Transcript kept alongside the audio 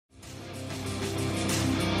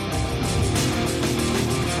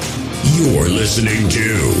You're listening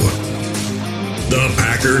to the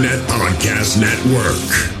Packernet Podcast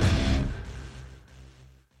Network.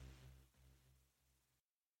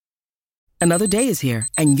 Another day is here,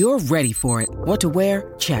 and you're ready for it. What to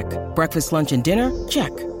wear? Check. Breakfast, lunch, and dinner?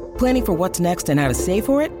 Check. Planning for what's next and how to save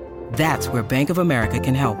for it? That's where Bank of America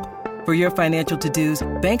can help. For your financial to-dos,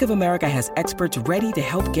 Bank of America has experts ready to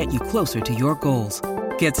help get you closer to your goals.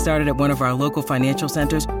 Get started at one of our local financial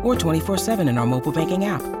centers or 24/7 in our mobile banking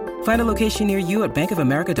app. Find a location near you at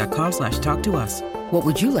bankofamerica.com/talktous. What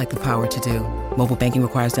would you like the power to do? Mobile banking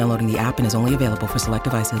requires downloading the app and is only available for select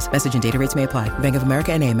devices. Message and data rates may apply. Bank of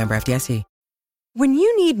America N.A., member FDIC. When you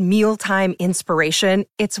need mealtime inspiration,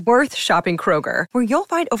 it's worth shopping Kroger, where you'll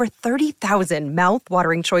find over 30,000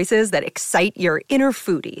 mouth-watering choices that excite your inner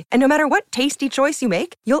foodie. And no matter what tasty choice you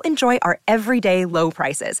make, you'll enjoy our everyday low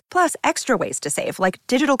prices, plus extra ways to save, like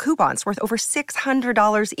digital coupons worth over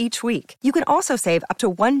 $600 each week. You can also save up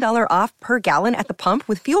to $1 off per gallon at the pump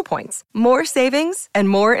with fuel points. More savings and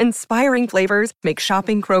more inspiring flavors make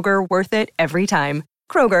shopping Kroger worth it every time.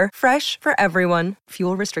 Kroger, fresh for everyone.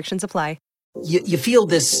 Fuel restrictions apply. You feel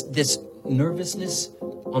this nervousness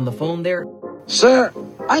on the phone there? Sir,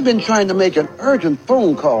 I've been trying to make an urgent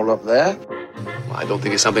phone call up there. Well, I don't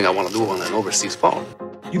think it's something I want to do on an overseas phone.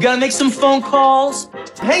 You gotta make some phone calls.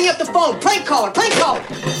 Hang up the phone. Prank caller.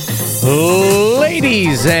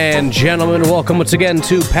 Ladies and gentlemen, welcome once again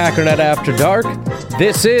to Packernet After Dark.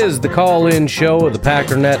 This is the call-in show of the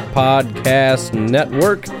Packernet Podcast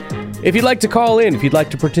Network. If you'd like to call in, if you'd like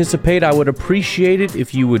to participate, I would appreciate it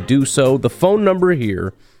if you would do so. The phone number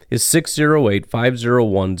here is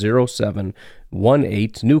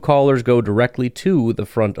 608-501-0718. New callers go directly to the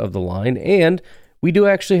front of the line, and we do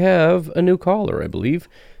actually have a new caller, I believe.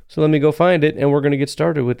 So let me go find it, and we're going to get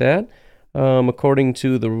started with that. According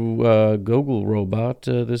to the Google robot,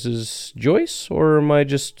 this is Joyce, or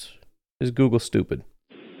is Google stupid?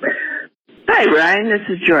 Hi, Ryan. This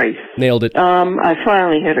is Joyce. Nailed it. I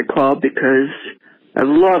finally had a call because I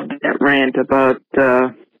loved that rant about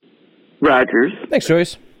Rogers. Thanks,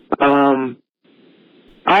 Joyce. I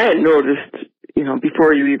had noticed,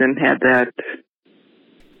 before you even had that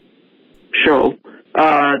show,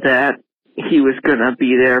 that he was going to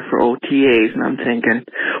be there for OTAs, and I'm thinking,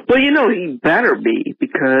 well, he better be,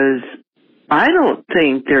 because I don't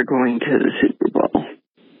think they're going to the Super Bowl.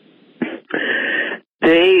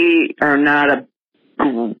 They are not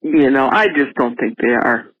I just don't think they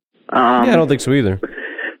are. I don't think so either.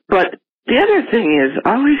 But the other thing is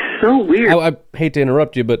always so weird. I hate to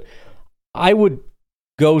interrupt you, but I would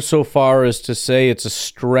go so far as to say it's a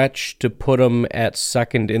stretch to put them at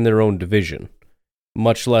second in their own division,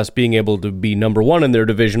 much less being able to be number one in their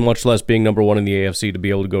division, much less being number one in the AFC to be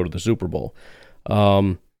able to go to the Super Bowl.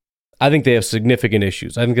 I think they have significant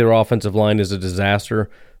issues. I think their offensive line is a disaster.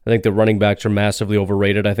 I think the running backs are massively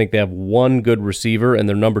overrated. I think they have one good receiver, and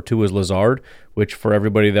their number two is Lazard, which for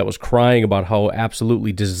everybody that was crying about how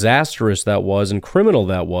absolutely disastrous that was and criminal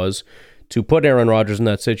that was to put Aaron Rodgers in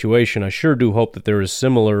that situation, I sure do hope that there is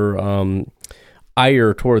similar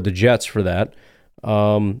ire toward the Jets for that.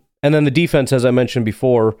 And then the defense, as I mentioned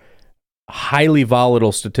before, highly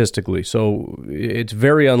volatile statistically. So it's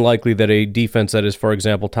very unlikely that a defense that is, for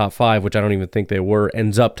example, top five, which I don't even think they were,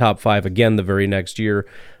 ends up top five again the very next year.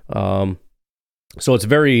 So it's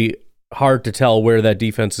very hard to tell where that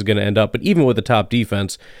defense is going to end up. But even with the top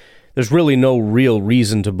defense, there's really no real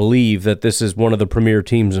reason to believe that this is one of the premier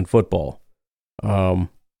teams in football.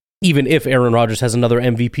 Even if Aaron Rodgers has another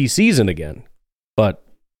MVP season again. But,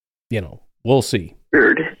 we'll see.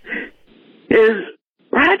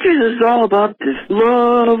 Rodgers is all about this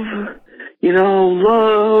love,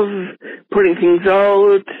 putting things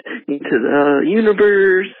out into the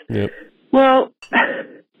universe. Yep. Well,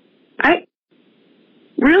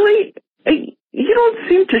 you don't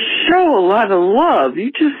seem to show a lot of love. You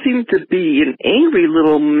just seem to be an angry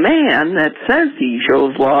little man that says he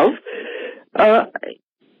shows love. I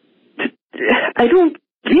don't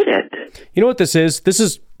get it. You know what this is?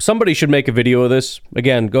 Somebody should make a video of this.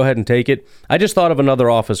 Again, go ahead and take it. I just thought of another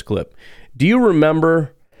Office clip. Do you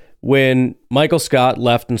remember when Michael Scott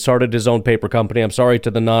left and started his own paper company? I'm sorry to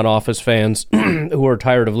the non-Office fans who are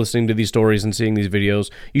tired of listening to these stories and seeing these videos.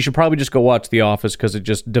 You should probably just go watch The Office because it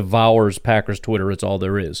just devours Packers Twitter. It's all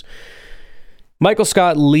there is. Michael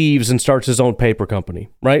Scott leaves and starts his own paper company,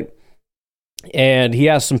 right? And he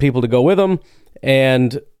asks some people to go with him,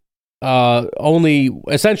 and only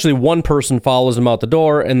essentially one person follows him out the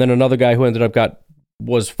door, and then another guy who ended up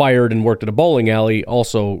was fired and worked at a bowling alley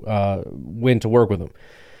also went to work with him.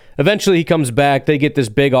 Eventually he comes back, they get this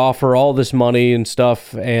big offer, all this money and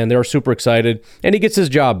stuff, and they're super excited, and he gets his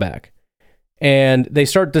job back. And they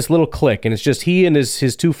start this little clique, and it's just he and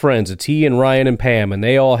his two friends. It's he and Ryan and Pam, and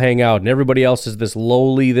they all hang out, and everybody else is this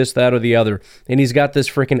lowly, this, that, or the other. And he's got this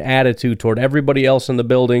freaking attitude toward everybody else in the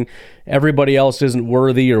building. Everybody else isn't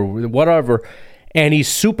worthy or whatever. And he's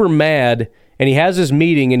super mad, and he has this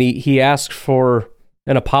meeting, and he asks for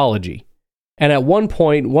an apology. And at one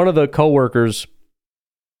point, one of the coworkers,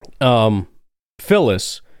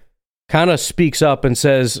 Phyllis, kind of speaks up and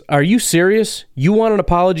says, "Are you serious? You want an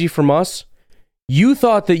apology from us? You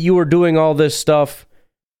thought that you were doing all this stuff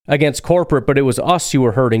against corporate, but it was us you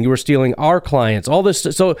were hurting. You were stealing our clients. All this.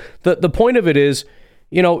 So the point of it is,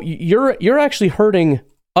 you're actually hurting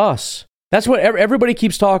us. That's what everybody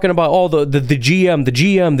keeps talking about. Oh, the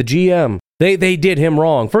GM. They did him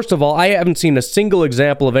wrong. First of all, I haven't seen a single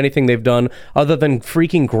example of anything they've done other than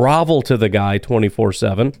freaking grovel to the guy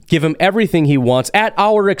 24/7. Give him everything he wants at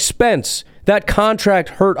our expense. That contract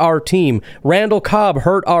hurt our team. Randall Cobb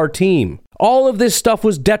hurt our team. All of this stuff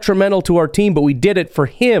was detrimental to our team, but we did it for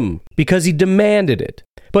him because he demanded it.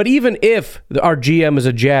 But even if our GM is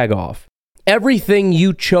a jagoff, everything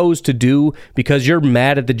you chose to do because you're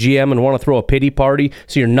mad at the GM and want to throw a pity party,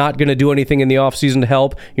 so you're not going to do anything in the offseason to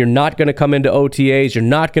help, you're not going to come into OTAs, you're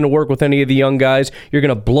not going to work with any of the young guys, you're going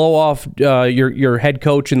to blow off your head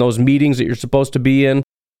coach in those meetings that you're supposed to be in.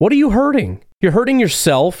 What are you hurting? You're hurting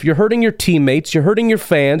yourself, you're hurting your teammates, you're hurting your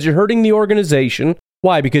fans, you're hurting the organization.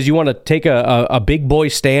 Why? Because you want to take a big boy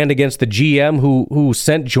stand against the GM who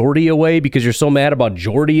sent Jordy away because you're so mad about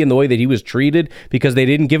Jordy and the way that he was treated because they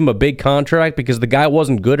didn't give him a big contract because the guy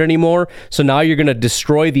wasn't good anymore. So now you're going to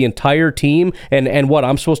destroy the entire team and what?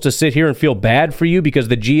 I'm supposed to sit here and feel bad for you because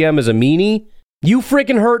the GM is a meanie? You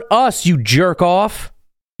freaking hurt us, you jerk off.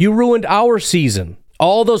 You ruined our season.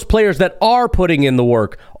 All those players that are putting in the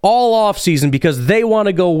work all off season because they want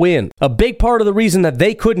to go win. A big part of the reason that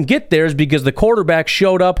they couldn't get there is because the quarterback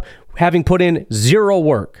showed up having put in zero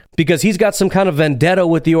work because he's got some kind of vendetta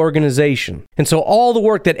with the organization. And so all the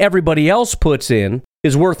work that everybody else puts in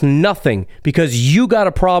is worth nothing because you got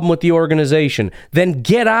a problem with the organization. Then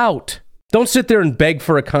get out. Don't sit there and beg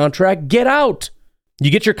for a contract. Get out. You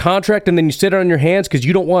get your contract and then you sit on your hands because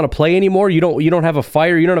you don't want to play anymore. You don't have a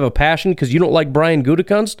fire. You don't have a passion because you don't like Brian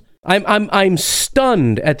Gutekunst. I'm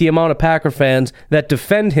stunned at the amount of Packer fans that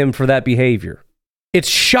defend him for that behavior. It's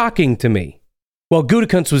shocking to me. Well,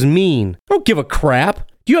 Gutekunst was mean. I don't give a crap.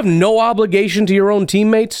 Do you have no obligation to your own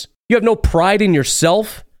teammates? You have no pride in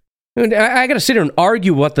yourself? I got to sit here and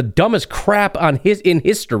argue about the dumbest crap in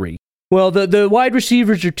history. Well, the wide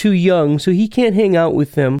receivers are too young, so he can't hang out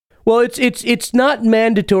with them. Well, it's not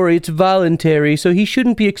mandatory, it's voluntary, so he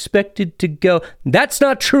shouldn't be expected to go. That's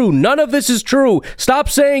not true. None of this is true. Stop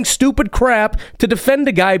saying stupid crap to defend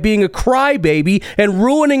a guy being a crybaby and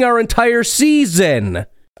ruining our entire season.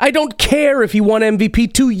 I don't care if he won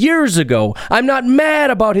MVP 2 years ago. I'm not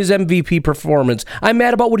mad about his MVP performance. I'm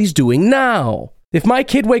mad about what he's doing now. If my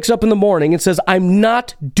kid wakes up in the morning and says, I'm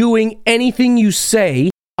not doing anything you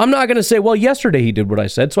say, I'm not going to say, well, yesterday he did what I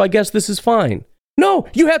said, so I guess this is fine. No,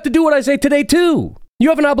 you have to do what I say today, too. You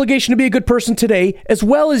have an obligation to be a good person today as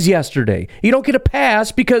well as yesterday. You don't get a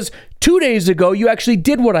pass because 2 days ago you actually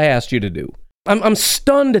did what I asked you to do. I'm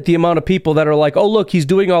stunned at the amount of people that are like, oh, look, he's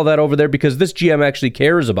doing all that over there because this GM actually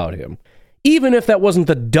cares about him. Even if that wasn't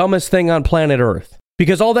the dumbest thing on planet Earth.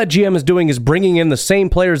 Because all that GM is doing is bringing in the same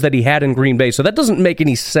players that he had in Green Bay. So that doesn't make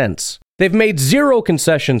any sense. They've made zero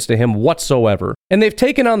concessions to him whatsoever. And they've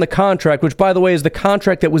taken on the contract, which, by the way, is the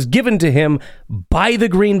contract that was given to him by the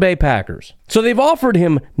Green Bay Packers. So they've offered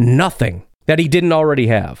him nothing that he didn't already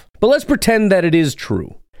have. But let's pretend that it is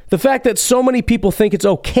true. The fact that so many people think it's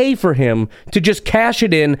okay for him to just cash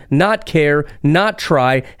it in, not care, not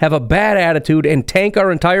try, have a bad attitude, and tank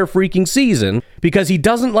our entire freaking season because he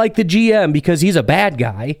doesn't like the GM because he's a bad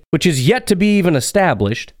guy, which is yet to be even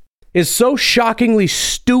established, is so shockingly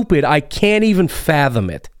stupid I can't even fathom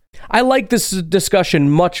it. I like this discussion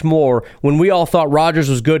much more when we all thought Rodgers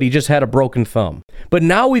was good, he just had a broken thumb. But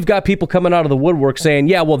now we've got people coming out of the woodwork saying,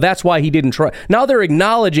 yeah, well, that's why he didn't try. Now they're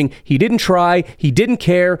acknowledging he didn't try, he didn't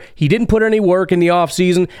care, he didn't put any work in the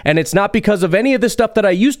offseason, and it's not because of any of the stuff that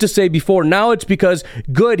I used to say before. Now it's because,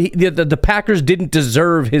 the Packers didn't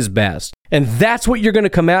deserve his best. And that's what you're going to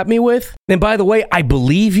come at me with? And by the way, I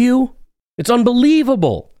believe you. It's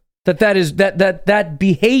unbelievable that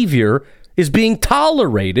behavior is being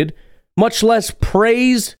tolerated, much less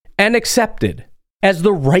praised and accepted as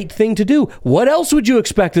the right thing to do. What else would you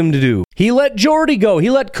expect him to do? He let Jordy go. He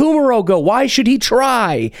let Kumaro go. Why should he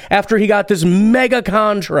try after he got this mega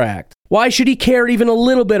contract? Why should he care even a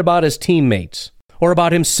little bit about his teammates or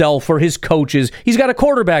about himself or his coaches? He's got a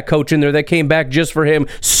quarterback coach in there that came back just for him.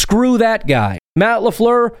 Screw that guy. Matt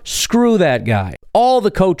LaFleur, screw that guy. All the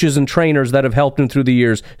coaches and trainers that have helped him through the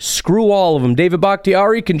years, screw all of them. David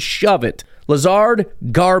Bakhtiari can shove it. Lazard,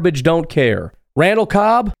 garbage, don't care. Randall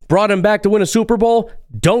Cobb, brought him back to win a Super Bowl,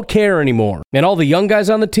 don't care anymore. And all the young guys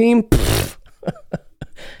on the team,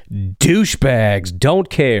 douchebags, don't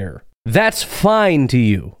care. That's fine to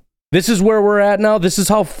you. This is where we're at now. This is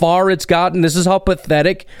how far it's gotten. This is how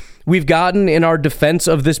pathetic we've gotten in our defense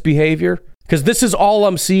of this behavior. Because this is all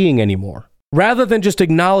I'm seeing anymore. Rather than just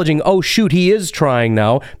acknowledging, oh, shoot, he is trying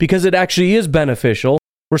now because it actually is beneficial.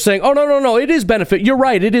 We're saying, oh, no, it is beneficial. You're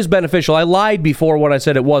right, it is beneficial. I lied before when I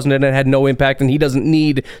said it wasn't and it had no impact and he doesn't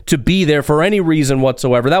need to be there for any reason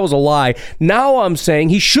whatsoever. That was a lie. Now I'm saying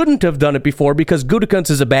he shouldn't have done it before because Gutekunst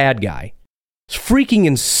is a bad guy. It's freaking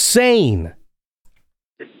insane.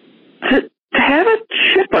 To have a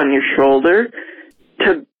chip on your shoulder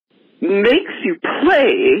to makes you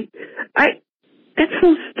play, it's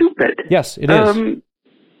so stupid. Yes, it is.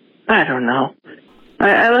 I don't know.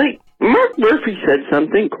 I like Mark Murphy said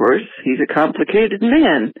something. Of course, he's a complicated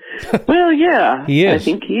man. Well, yeah, he is. I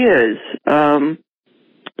think he is. The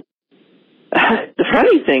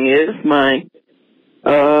funny thing is, my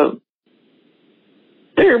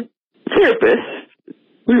therapist.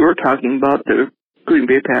 We were talking about the Green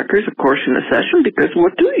Bay Packers, of course, in the session because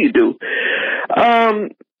what do you do?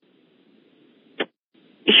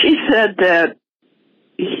 She said that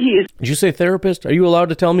he is... Did you say therapist? Are you allowed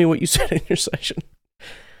to tell me what you said in your session?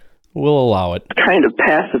 We'll allow it. Kind of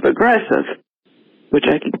passive-aggressive, which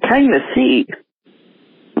I can kind of see.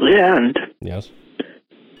 And yes.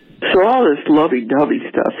 So all this lovey-dovey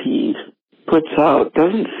stuff he puts out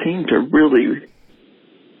doesn't seem to really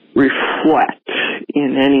reflect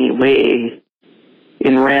in any way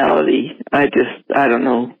in reality. I don't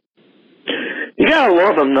know. You gotta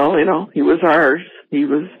love him, though. You know, he was ours. He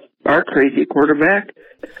was our crazy quarterback.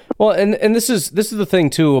 Well, and this is the thing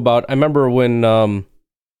too about. I remember when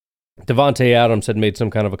Devontae Adams had made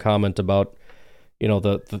some kind of a comment about, you know,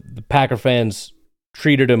 the Packer fans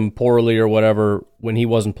treated him poorly or whatever when he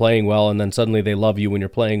wasn't playing well, and then suddenly they love you when you're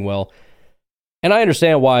playing well. And I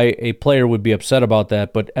understand why a player would be upset about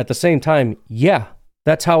that, but at the same time, yeah,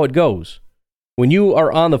 that's how it goes. When you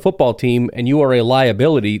are on the football team and you are a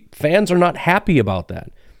liability, fans are not happy about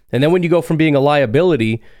that. And then when you go from being a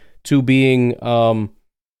liability to being a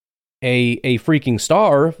freaking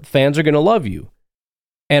star, fans are going to love you.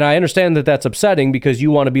 And I understand that that's upsetting because you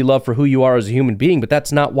want to be loved for who you are as a human being, but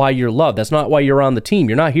that's not why you're loved. That's not why you're on the team.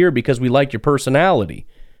 You're not here because we like your personality.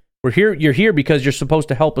 You're here because you're supposed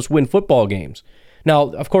to help us win football games.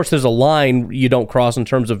 Now, of course, there's a line you don't cross in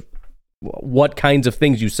terms of what kinds of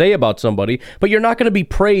things you say about somebody, but you're not going to be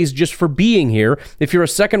praised just for being here if you're a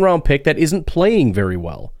second-round pick that isn't playing very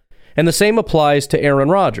well. And the same applies to Aaron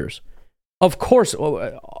Rodgers. Of course,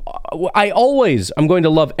 I'm going to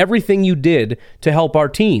love everything you did to help our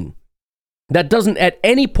team. That doesn't at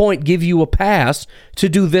any point give you a pass to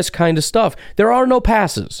do this kind of stuff. There are no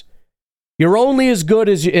passes. You're only as good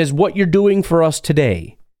as what you're doing for us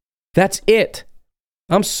today. That's it.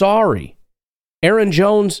 I'm sorry. Aaron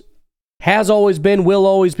Jones has always been, will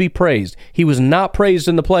always be praised. He was not praised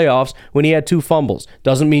in the playoffs when he had 2 fumbles.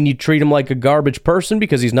 Doesn't mean you treat him like a garbage person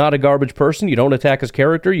because he's not a garbage person. You don't attack his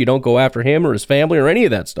character. You don't go after him or his family or any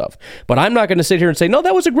of that stuff. But I'm not going to sit here and say, no,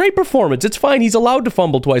 that was a great performance. It's fine. He's allowed to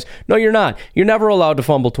fumble twice. No, you're not. You're never allowed to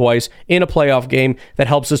fumble twice in a playoff game that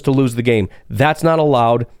helps us to lose the game. That's not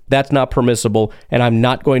allowed. That's not permissible. And I'm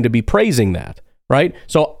not going to be praising that. Right?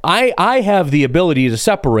 So I have the ability to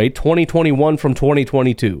separate 2021 from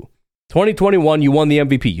 2022. 2021, you won the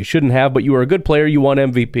MVP. You shouldn't have, but you were a good player. You won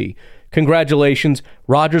MVP. Congratulations.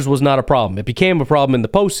 Rodgers was not a problem. It became a problem in the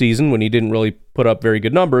postseason when he didn't really put up very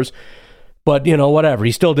good numbers. But, you know, whatever.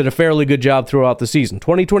 He still did a fairly good job throughout the season.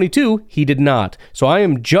 2022, he did not. So I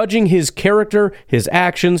am judging his character, his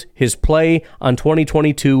actions, his play on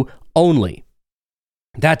 2022 only.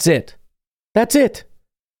 That's it. That's it.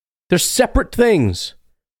 They're separate things.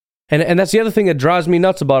 And that's the other thing that drives me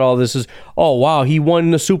nuts about all this is, oh, wow, he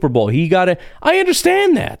won the Super Bowl. He got it. I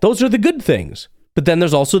understand that. Those are the good things. But then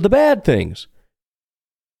there's also the bad things.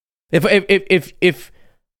 If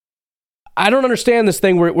I don't understand this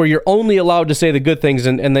thing where you're only allowed to say the good things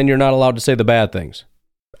and then you're not allowed to say the bad things.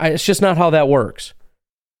 It's just not how that works.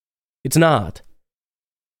 It's not.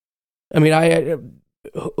 I mean,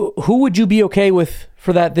 who would you be okay with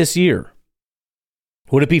for that this year?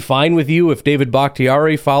 Would it be fine with you if David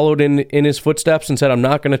Bakhtiari followed in his footsteps and said, I'm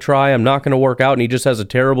not going to try, I'm not going to work out, and he just has a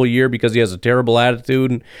terrible year because he has a terrible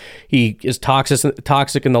attitude, and he is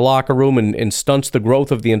toxic in the locker room and stunts the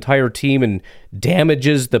growth of the entire team and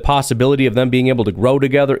damages the possibility of them being able to grow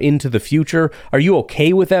together into the future? Are you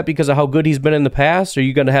okay with that because of how good he's been in the past? Are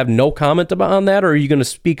you going to have no comment on that, or are you going to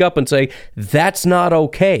speak up and say, that's not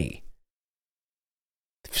okay?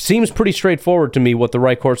 Seems pretty straightforward to me what the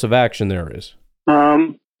right course of action there is.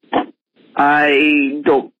 I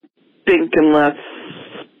don't think unless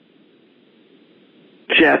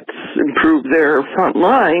Jets improve their front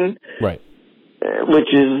line, right,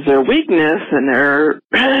 which is their weakness, and their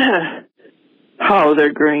how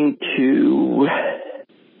they're going to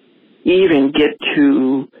even get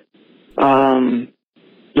to,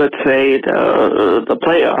 let's say the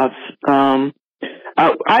playoffs.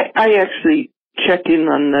 I actually checked in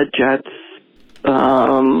on the Jets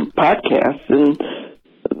podcast, and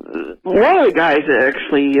one of the guys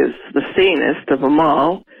actually is the sanest of them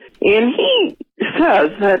all, and he says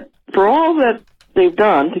that for all that they've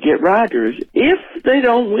done to get Rodgers, if they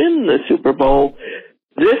don't win the Super Bowl,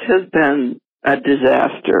 this has been a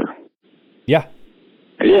disaster. Yeah.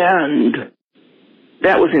 And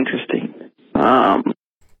that was interesting.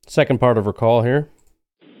 Second part of her call here.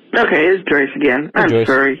 Okay, it's Joyce again. Hey, I'm Joyce.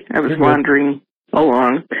 sorry. I was You're good. wandering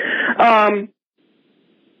along.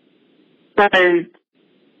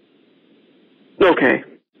 Okay,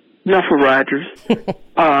 enough of Rodgers.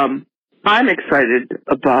 I'm excited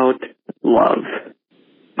about Love.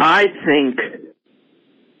 I think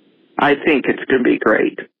it's going to be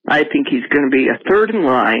great. I think he's going to be a third in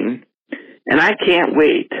line, and I can't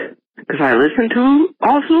wait because I listen to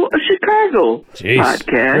also a Chicago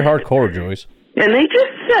podcast. You're hardcore, Joyce. And they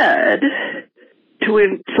just said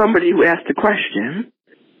to somebody who asked the question,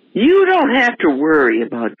 you don't have to worry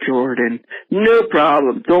about Jordan. No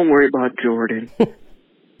problem. Don't worry about Jordan.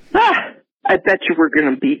 I bet you we're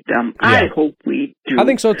going to beat them. Yeah. I hope we do. I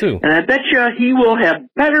think so, too. And I bet you he will have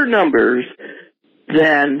better numbers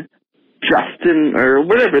than Justin or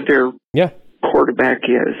whatever their quarterback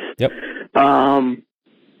is. Yep.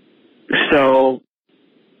 So,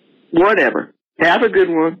 whatever. Have a good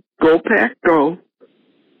one. Go Pack, go.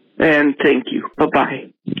 And thank you.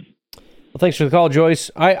 Bye-bye. Well, thanks for the call, Joyce.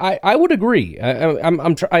 I would agree.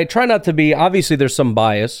 I try not to be. Obviously, there's some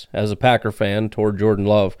bias as a Packer fan toward Jordan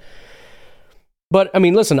Love. But I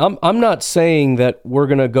mean, listen, I'm not saying that we're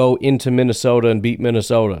going to go into Minnesota and beat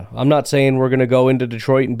Minnesota. I'm not saying we're going to go into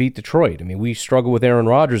Detroit and beat Detroit. I mean, we struggle with Aaron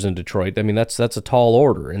Rodgers in Detroit. I mean, that's a tall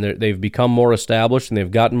order, and they've become more established and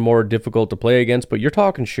they've gotten more difficult to play against. But you're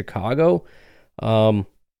talking Chicago. I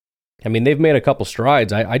mean, they've made a couple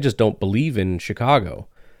strides. I just don't believe in Chicago.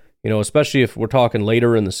 You know, especially if we're talking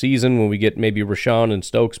later in the season when we get maybe Rashawn and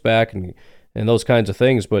Stokes back and those kinds of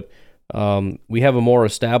things. But we have a more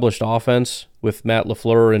established offense with Matt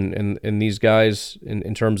LaFleur and these guys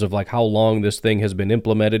in terms of like how long this thing has been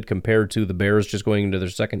implemented compared to the Bears just going into their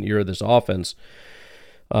second year of this offense.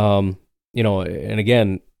 You know, and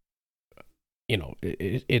again, you know,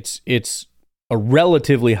 it's a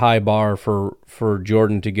relatively high bar for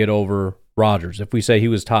Jordan to get over Rodgers. If we say he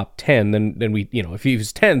was top 10, then we, you know, if he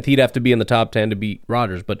was 10th, he'd have to be in the top 10 to beat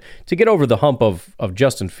Rodgers. But to get over the hump of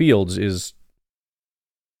Justin Fields is,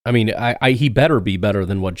 I mean, he better be better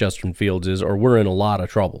than what Justin Fields is, or we're in a lot of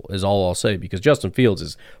trouble, is all I'll say, because Justin Fields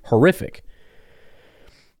is horrific.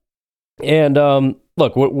 And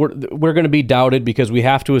look, we're going to be doubted because we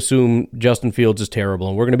have to assume Justin Fields is terrible,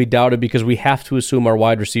 and we're going to be doubted because we have to assume our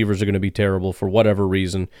wide receivers are going to be terrible for whatever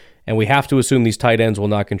reason, and we have to assume these tight ends will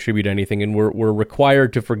not contribute anything, and we're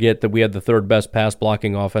required to forget that we had the third best pass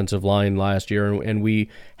blocking offensive line last year, and we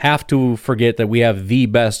have to forget that we have the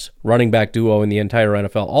best running back duo in the entire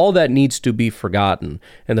NFL. All that needs to be forgotten,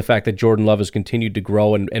 and the fact that Jordan Love has continued to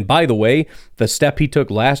grow, and by the way, the step he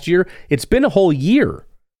took last year, it's been a whole year.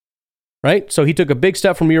 Right? So he took a big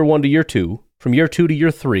step from year 1 to year 2, from year 2 to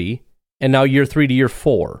year 3, and now year 3 to year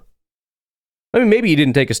 4. I mean, maybe he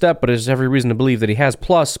didn't take a step, but there's every reason to believe that he has.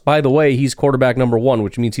 Plus, by the way, he's quarterback number 1,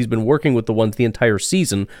 which means he's been working with the ones the entire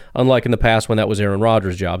season, unlike in the past when that was Aaron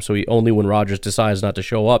Rodgers' job. So only when Rodgers decides not to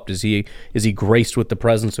show up is he graced with the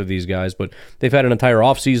presence of these guys. But they've had an entire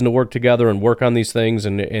offseason to work together and work on these things.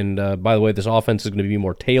 And by the way, this offense is going to be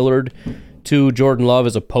more tailored to Jordan Love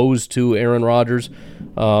as opposed to Aaron Rodgers.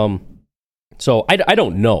 So I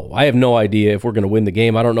don't know. I have no idea if we're going to win the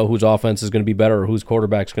game. I don't know whose offense is going to be better or whose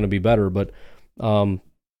quarterback's going to be better. But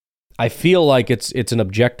I feel like it's an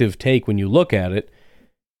objective take when you look at it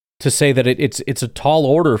to say that it's a tall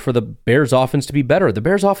order for the Bears offense to be better. The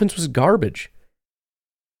Bears offense was garbage.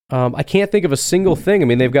 I can't think of a single thing. I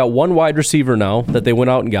mean, they've got one wide receiver now that they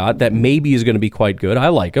went out and got that maybe is going to be quite good. I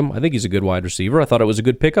like him. I think he's a good wide receiver. I thought it was a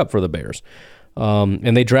good pickup for the Bears.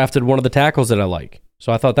 And they drafted one of the tackles that I like.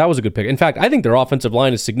 So I thought that was a good pick. In fact, I think their offensive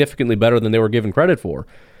line is significantly better than they were given credit for.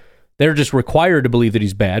 They're just required to believe that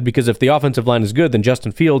he's bad, because if the offensive line is good, then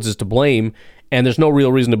Justin Fields is to blame, and there's no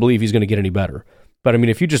real reason to believe he's going to get any better. But, I mean,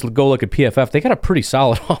 if you just go look at PFF, they got a pretty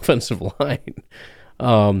solid offensive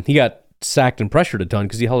line. He got sacked and pressured a ton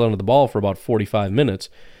because he held onto the ball for about 45 minutes.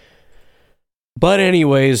 But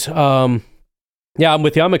anyways, yeah, I'm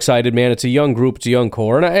with you. I'm excited, man. It's a young group. It's a young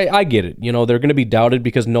core. And I get it. You know, they're going to be doubted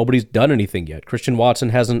because nobody's done anything yet. Christian Watson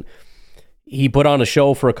hasn't. He put on a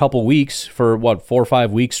show for a couple weeks for, 4 or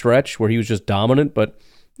 5 week stretch where he was just dominant. But,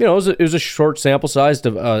 you know, it was a short sample size.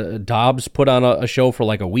 Dobbs put on a show for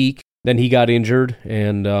like a week. Then he got injured.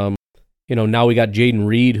 And, you know, now we got Jayden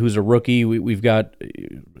Reed, who's a rookie. We've got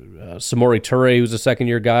Samori Toure, who's a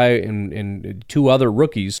second-year guy, and 2 other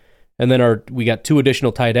rookies. And then we got 2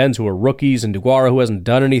 additional tight ends who are rookies, and DeGuara, who hasn't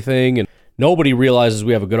done anything. And nobody realizes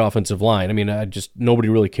we have a good offensive line. I mean, nobody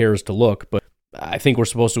really cares to look, but I think we're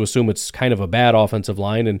supposed to assume it's kind of a bad offensive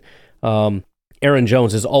line. And Aaron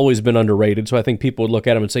Jones has always been underrated, so I think people would look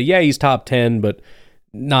at him and say, yeah, he's top 10, but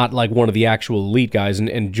not like one of the actual elite guys. And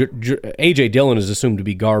A.J. Dillon is assumed to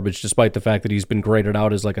be garbage, despite the fact that he's been graded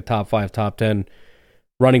out as like a top 5, top 10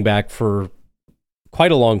 running back for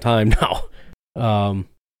quite a long time now.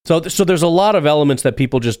 So there's a lot of elements that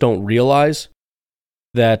people just don't realize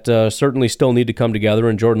that certainly still need to come together,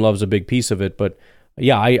 and Jordan Love's a big piece of it. But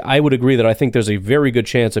yeah, I would agree that I think there's a very good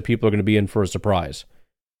chance that people are going to be in for a surprise.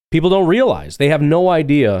 People don't realize. They have no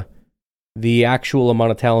idea the actual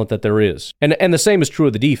amount of talent that there is. And the same is true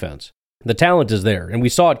of the defense. The talent is there, and we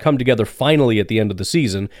saw it come together finally at the end of the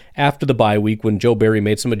season after the bye week when Joe Barry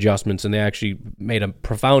made some adjustments and they actually made a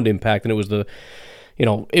profound impact. And it was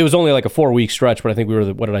it was only like a 4-week stretch, but I think we were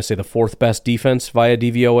the 4th best defense via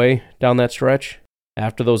DVOA down that stretch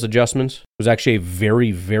after those adjustments. It was actually a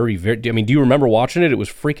very, very, very, I mean, do you remember watching it? It was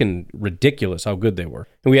freaking ridiculous how good they were.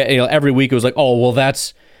 And we every week it was like, oh, well,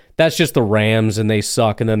 that's just the Rams and they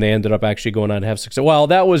suck, and then they ended up actually going on to have success. Well,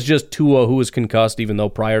 that was just Tua, who was concussed, even though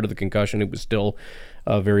prior to the concussion it was still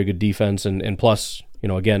a very good defense. And plus, you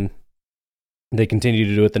know, again, they continue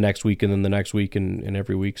to do it the next week and then the next week and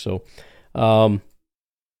every week. So I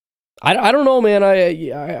don't know, man.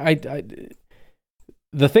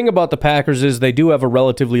 The thing about the Packers is they do have a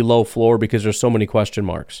relatively low floor because there's so many question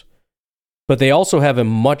marks. But they also have a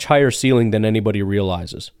much higher ceiling than anybody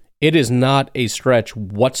realizes. It is not a stretch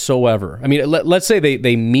whatsoever. I mean, let's say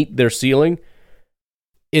they meet their ceiling.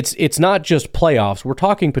 It's not just playoffs. We're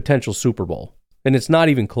talking potential Super Bowl, and it's not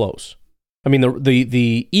even close. I mean,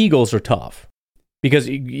 the Eagles are tough because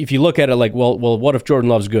if you look at it like, well, what if Jordan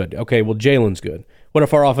Love's good? Okay, well, Jalen's good. What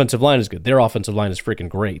if our offensive line is good? Their offensive line is freaking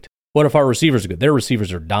great. What if our receivers are good? Their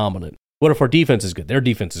receivers are dominant. What if our defense is good? Their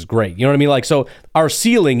defense is great. You know what I mean? Like, so our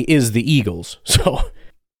ceiling is the Eagles. So.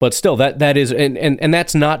 But still, that is, and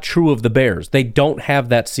that's not true of the Bears. They don't have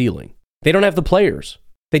that ceiling. They don't have the players.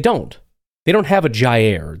 They don't. They don't have a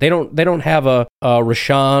Jair. They don't have a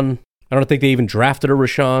Rashawn. I don't think they even drafted a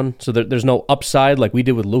Rashawn. So there's no upside like we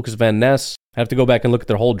did with Lucas Van Ness. I have to go back and look at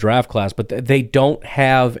their whole draft class, but they don't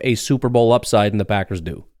have a Super Bowl upside, and the Packers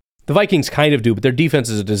do. The Vikings kind of do, but their defense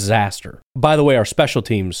is a disaster. By the way, our special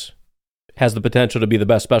teams has the potential to be the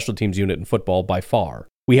best special teams unit in football by far.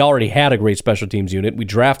 We already had a great special teams unit. We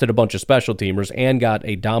drafted a bunch of special teamers and got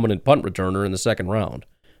a dominant punt returner in the second round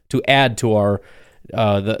to add to our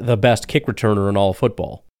the best kick returner in all of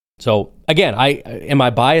football. So again, am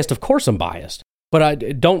I biased? Of course I'm biased.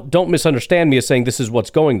 But don't misunderstand me as saying this is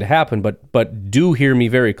what's going to happen. But do hear me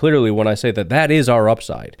very clearly when I say that is our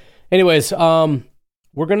upside. Anyways,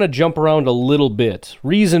 we're gonna jump around a little bit.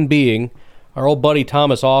 Reason being, our old buddy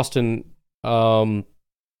Thomas Austin.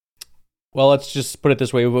 Well, let's just put it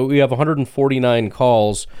this way. We have 149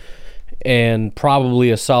 calls, and probably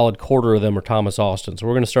a solid quarter of them are Thomas Austin. So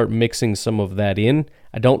we're going to start mixing some of that in.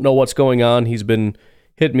 I don't know what's going on. He's been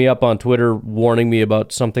hitting me up on Twitter, warning me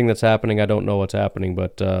about something that's happening. I don't know what's happening,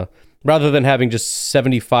 but rather than having just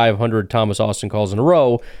 7,500 Thomas Austin calls in a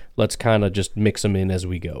row, let's kind of just mix them in as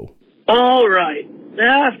we go. All right.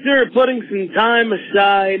 After putting some time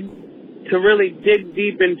aside to really dig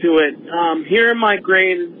deep into it, here are my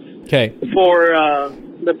grades. Okay. For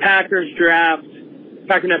the Packers draft,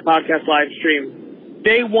 Packernet podcast live stream.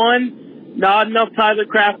 Day 1, not enough Tyler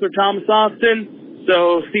Kraft or Thomas Austin,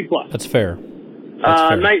 so C+. That's fair.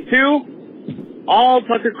 Night 2, all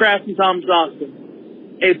Tucker Kraft and Thomas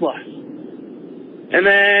Austin, A+. And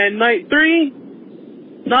then night 3,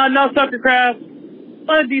 not enough Tucker Kraft,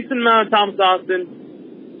 but a decent amount of Thomas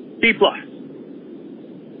Austin, C+.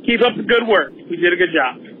 Keep up the good work. You did a good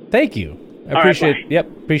job. Thank you. I appreciate it. Yep,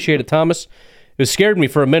 appreciate it, Thomas. It scared me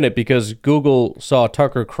for a minute because Google saw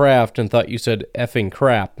Tucker Kraft and thought you said effing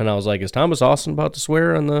crap, and I was like, is Thomas Austin about to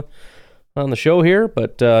swear on the show here?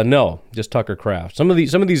 But no, just Tucker Kraft. Some of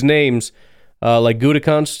these names, like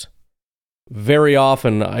Gutekunst, very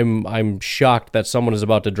often I'm shocked that someone is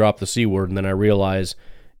about to drop the C word, and then I realize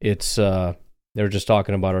it's they're just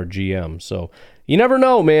talking about our GM. So you never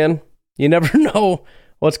know, man. You never know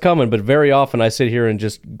what's coming, but very often I sit here and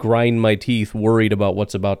just grind my teeth worried about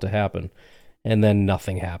what's about to happen, and then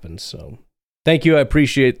nothing happens. So thank you. I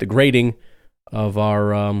appreciate the grading of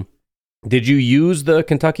our did you use the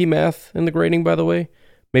Kentucky math in the grading, by the way?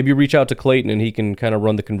 Maybe reach out to Clayton and he can kind of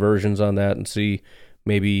run the conversions on that and see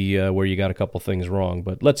maybe where you got a couple things wrong.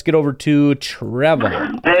 But let's get over to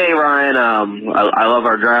Trevor. Hey, Ryan. I love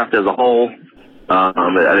our draft as a whole.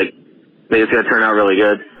 I think it's going to turn out really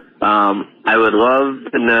good. I would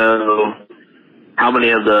love to know how many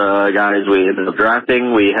of the guys we ended up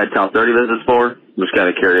drafting we had top 30 visits for. I'm just kind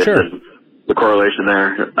of curious. Sure. The correlation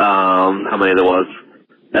there, how many there was.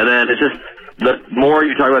 And then it's just, the more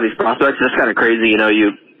you talk about these prospects, it's just kind of crazy. You know,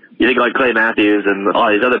 you think like Clay Matthews and all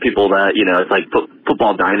these other people that, you know, it's like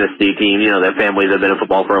football dynasty team, you know, their families have been in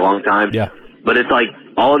football for a long time. Yeah. But it's like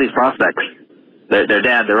all of these prospects, their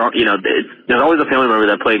dad, they're all, you know, there's always a family member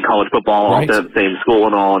that played college football, right, all at the same school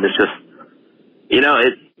and all, and it's just, you know,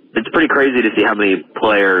 it's pretty crazy to see how many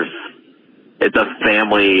players, it's a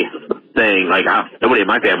family thing. Like, nobody in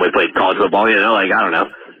my family played college football, you know, like, I don't know.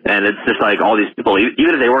 And it's just like all these people,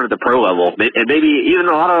 even if they weren't at the pro level, and maybe even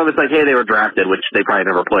a lot of them, it's like, hey, they were drafted, which they probably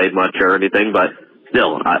never played much or anything, but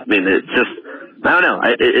still, I mean, it's just, I don't know.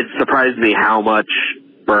 It surprised me how much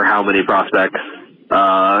for how many prospects,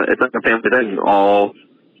 it's like a family thing, all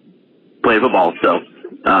play football, so,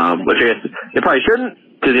 which I guess they probably shouldn't,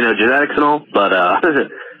 because, you know, genetics and all, but,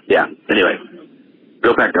 yeah, anyway,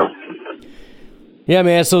 go Pack, go. Yeah,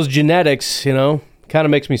 man, it's those genetics, you know. Kind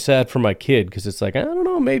of makes me sad for my kid because it's like, I don't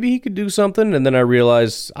know, maybe he could do something. And then I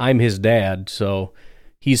realize I'm his dad, so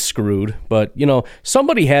he's screwed. But, you know,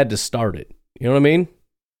 somebody had to start it. You know what I mean?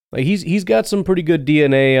 Like he's got some pretty good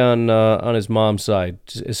DNA on his mom's side,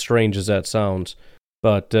 as strange as that sounds.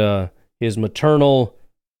 But his maternal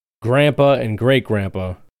grandpa and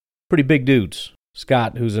great-grandpa, pretty big dudes.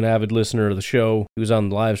 Scott, who's an avid listener of the show, he was on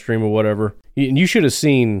the live stream or whatever. And you should have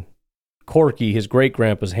seen Corky, his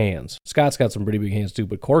great-grandpa's hands. Scott's got some pretty big hands too,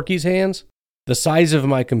 but Corky's hands, the size of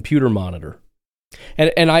my computer monitor.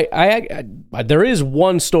 And I there is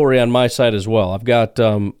one story on my side as well. I've got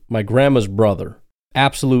my grandma's brother,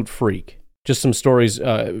 absolute freak. Just some stories.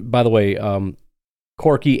 By the way,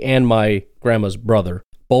 Corky and my grandma's brother,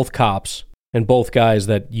 both cops, and both guys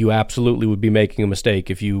that you absolutely would be making a mistake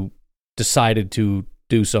if you decided to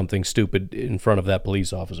do something stupid in front of that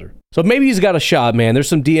police officer. So maybe he's got a shot, man. There's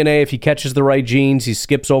some DNA. If he catches the right genes, he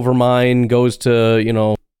skips over mine, goes to, you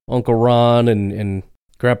know, Uncle Ron and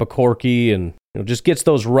Grandpa Corky, and, you know, just gets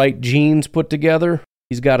those right genes put together,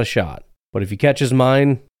 he's got a shot. But if he catches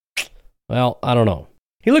mine, well, I don't know.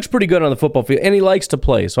 He looks pretty good on the football field, and he likes to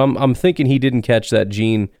play. So I'm thinking he didn't catch that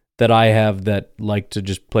gene that I have that like to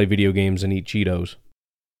just play video games and eat Cheetos.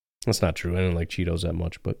 That's not true. I don't like Cheetos that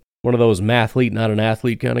much, but one of those mathlete, not an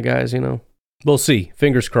athlete kind of guys, you know? We'll see.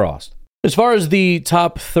 Fingers crossed. As far as the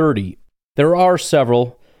top 30, there are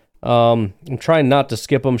several. I'm trying not to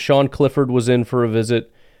skip them. Sean Clifford was in for a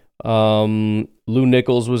visit. Lou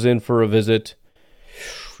Nichols was in for a visit.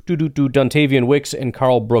 Dontavian Wicks and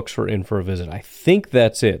Carl Brooks were in for a visit. I think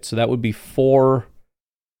that's it. So that would be 4.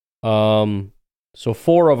 So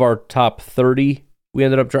 4 of our top 30 we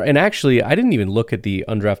ended up... And actually, I didn't even look at the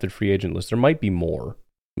undrafted free agent list. There might be more.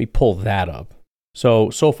 Let me pull that up. So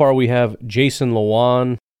far we have Jason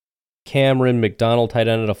Lewan, Cameron McDonald, tight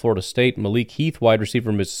end out of Florida State, Malik Heath, wide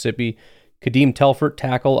receiver, Mississippi, Kadeem Telfort,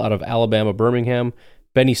 tackle out of Alabama, Birmingham,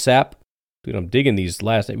 Benny Sapp. Dude, I'm digging these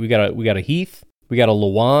last. We got a Heath, we got a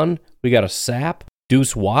Lewan, we got a Sapp,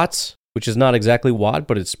 Deuce Watts, which is not exactly Watt,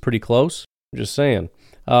 but it's pretty close. I'm just saying.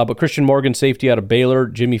 But Christian Morgan, safety out of Baylor,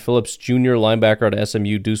 Jimmy Phillips Jr., linebacker out of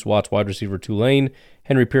SMU, Deuce Watts, wide receiver, Tulane,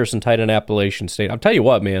 Henry Pearson, tight end, Appalachian State. I'll tell you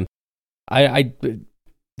what, man.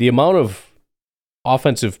 The amount of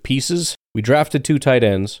offensive pieces, we drafted 2 tight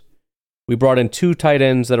ends. We brought in 2 tight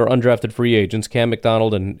ends that are undrafted free agents, Cam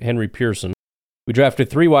McDonald and Henry Pearson. We drafted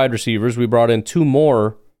 3 wide receivers. We brought in 2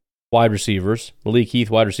 more wide receivers, Malik Heath,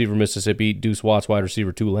 wide receiver, Mississippi, Deuce Watts, wide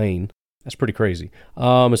receiver, Tulane. That's pretty crazy.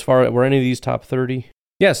 As far as, were any of these top 30?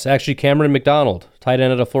 Yes, actually, Cameron McDonald, tight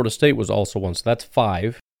end out of Florida State, was also one, so that's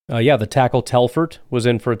 5. The tackle Telfort was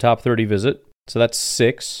in for a top 30 visit, so that's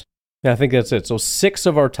 6. Yeah, I think that's it. So 6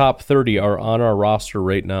 of our top 30 are on our roster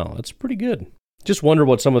right now. That's pretty good. Just wonder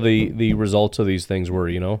what some of the results of these things were,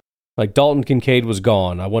 you know? Like Dalton Kincaid was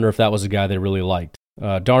gone. I wonder if that was a guy they really liked.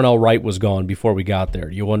 Darnell Wright was gone before we got there.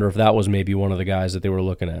 You wonder if that was maybe one of the guys that they were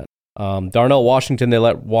looking at. Darnell Washington, they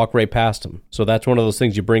let walk right past him. So that's one of those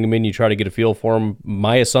things, you bring him in, you try to get a feel for him.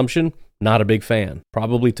 My assumption, not a big fan.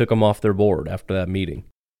 Probably took him off their board after that meeting.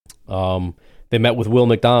 They met with Will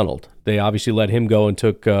McDonald. They obviously let him go and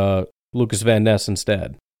took Lucas Van Ness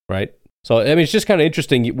instead, right? So, I mean, it's just kind of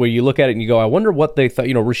interesting where you look at it and you go, I wonder what they thought.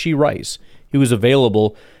 You know, Rashee Rice, he was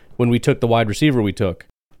available when we took the wide receiver we took.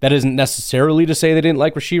 That isn't necessarily to say they didn't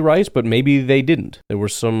like Rashee Rice, but maybe they didn't. There were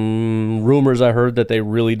some rumors I heard that they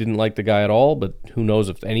really didn't like the guy at all, but who knows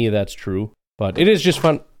if any of that's true. But it is just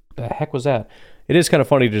fun. The heck was that? It is kind of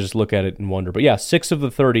funny to just look at it and wonder. But yeah, 6 of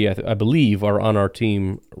the 30, I believe, are on our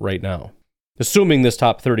team right now. Assuming this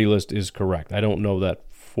top 30 list is correct. I don't know that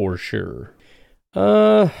for sure.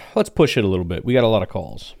 Let's push it a little bit. We got a lot of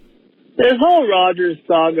calls. This whole Rodgers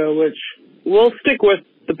saga, which we'll stick with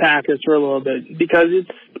the Packers for a little bit because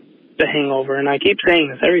it's the hangover, and I keep saying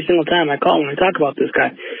this every single time I call when I talk about this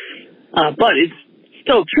guy. But it's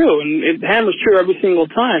still true, and it hammers true every single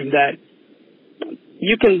time that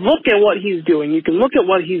you can look at what he's doing, you can look at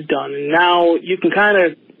what he's done, and now you can kind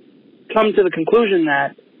of come to the conclusion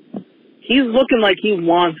that he's looking like he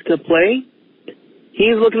wants to play.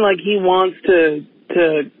 He's looking like he wants to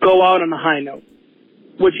go out on a high note,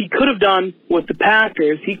 which he could have done with the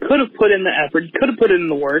Packers. He could have put in the effort. He could have put in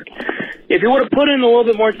the work. If he would have put in a little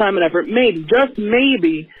bit more time and effort, maybe, just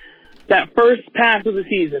maybe, that first pass of the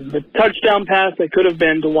season, the touchdown pass that could have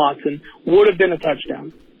been to Watson, would have been a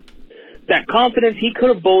touchdown. That confidence he could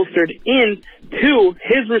have bolstered into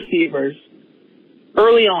his receivers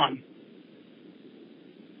early on.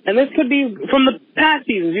 And this could be from the past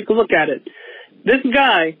seasons. You could look at it. This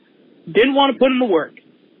guy didn't want to put in the work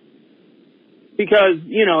because,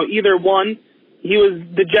 you know, either one, he was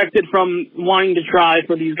dejected from wanting to try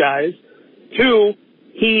for these guys. 2,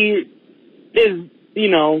 he is, you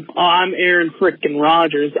know, oh, I'm Aaron frickin'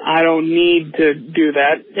 Rodgers. I don't need to do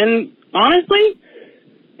that. And honestly,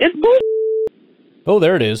 it's bullshit. Oh,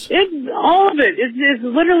 there it is. It's all of it. It's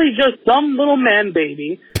literally just some little man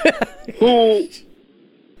baby who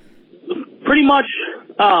pretty much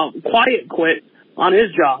quiet quit on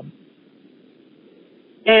his job.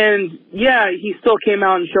 And, yeah, he still came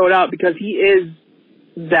out and showed out because he is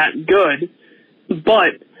that good.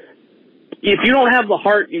 But if you don't have the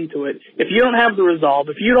heart into it, if you don't have the resolve,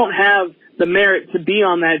 if you don't have the merit to be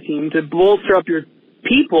on that team, to bolster up your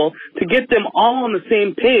people, to get them all on the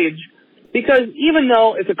same page, because even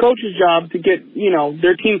though it's a coach's job to get, you know,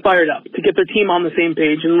 their team fired up, to get their team on the same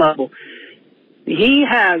page and level, he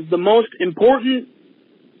has the most important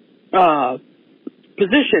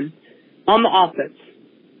position on the offense.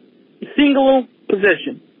 Single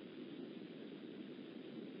position.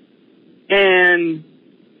 And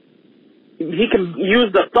he can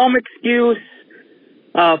use the thumb excuse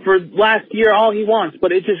for last year all he wants,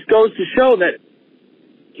 but it just goes to show that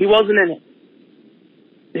he wasn't in it.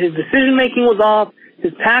 His decision-making was off,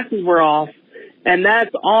 his passes were off, and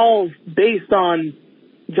that's all based on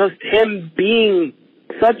just him being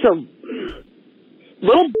such a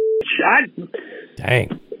little bitch.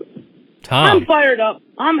 Dang. Tom. I'm fired up.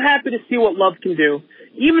 I'm happy to see what Love can do.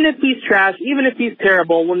 Even if he's trash, even if he's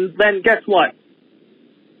terrible, then guess what?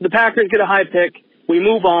 The Packers get a high pick, we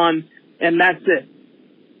move on, and that's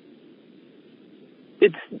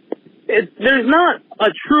it. There's not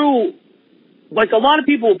a true, like a lot of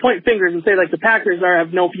people will point fingers and say like the Packers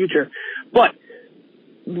have no future. But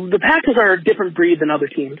the Packers are a different breed than other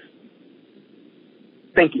teams.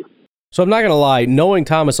 Thank you. So I'm not going to lie, knowing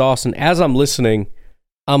Thomas Austin, as I'm listening,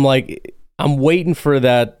 I'm like, I'm waiting for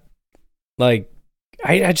that, like,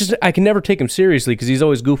 I can never take him seriously because he's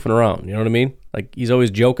always goofing around, you know what I mean? Like, he's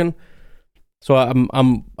always joking. So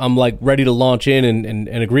I'm like ready to launch in and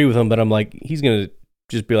agree with him, but I'm like, he's going to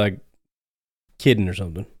just be like kidding or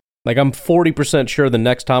something. Like, I'm 40% sure the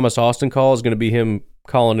next Thomas Austin call is going to be him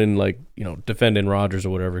calling in, like, you know, defending Rodgers or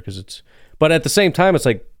whatever, but at the same time, it's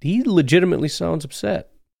like, he legitimately sounds upset.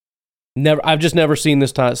 I've just never seen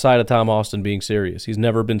this side of Tom Austin being serious. He's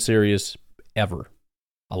never been serious ever.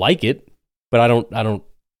 I like it, but I don't know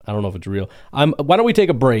if it's real. Why don't we take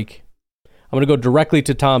a break? I'm going to go directly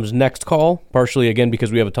to Tom's next call, partially again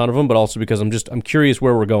because we have a ton of them, but also because I'm curious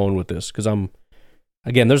where we're going with this because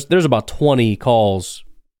there's about 20 calls,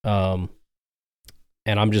 and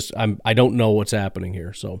I don't know what's happening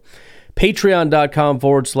here. So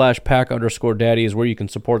patreon.com/pack_daddy is where you can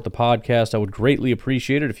support the podcast. I would greatly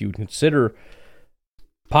appreciate it if you would consider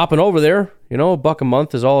popping over there, $1 a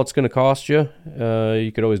month is all it's going to cost you.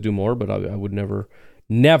 You could always do more, but I would never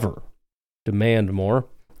demand more,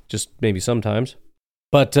 just maybe sometimes.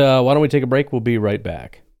 But why don't we take a break? We'll be right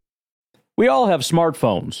back. We all have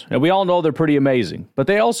smartphones, and we all know they're pretty amazing, but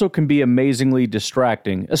they also can be amazingly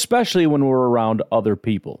distracting, especially when we're around other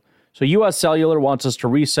people. So US Cellular wants us to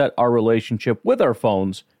reset our relationship with our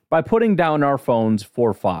phones by putting down our phones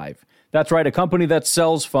for $5. That's right, a company that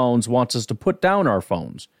sells phones wants us to put down our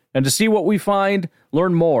phones. And to see what we find,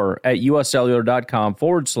 learn more at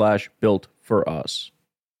uscellular.com/built for us.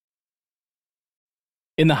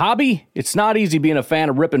 In the hobby, it's not easy being a fan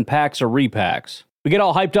of ripping packs or repacks. We get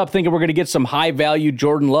all hyped up thinking we're going to get some high-value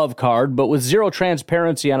Jordan Love card, but with zero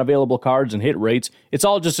transparency on available cards and hit rates, it's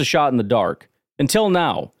all just a shot in the dark. Until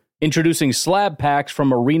now. Introducing slab packs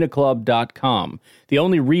from arenaclub.com, the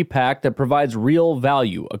only repack that provides real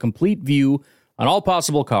value, a complete view on all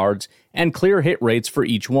possible cards, and clear hit rates for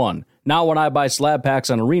each one. Now when I buy slab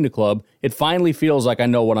packs on Arena Club, it finally feels like I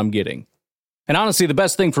know what I'm getting. And honestly, the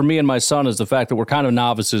best thing for me and my son is the fact that we're kind of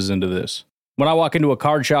novices into this. When I walk into a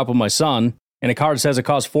card shop with my son, and a card says it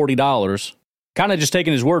costs $40, kind of just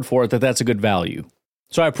taking his word for it that that's a good value.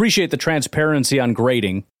 So I appreciate the transparency on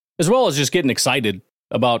grading, as well as just getting excited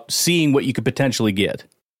about seeing what you could potentially get.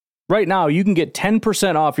 Right now, you can get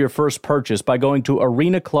 10% off your first purchase by going to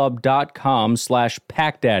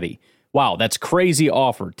arenaclub.com/packdaddy. Wow, that's crazy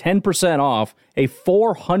offer. 10% off a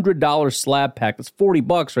 $400 slab pack. That's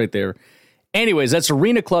 $40 right there. Anyways, that's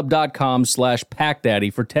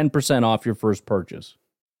arenaclub.com/packdaddy for 10% off your first purchase.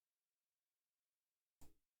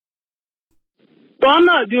 So I'm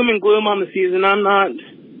not doom and gloom on the season. I'm not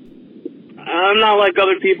like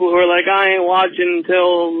other people who are like, I ain't watching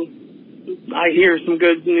until I hear some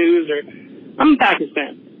good news. Or I'm a Packers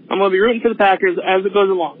fan. I'm going to be rooting for the Packers as it goes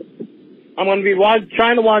along. I'm going to be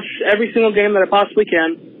trying to watch every single game that I possibly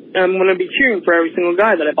can, and I'm going to be cheering for every single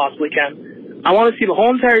guy that I possibly can. I want to see the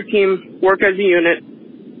whole entire team work as a unit,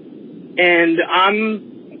 and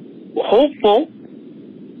I'm hopeful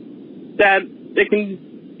that it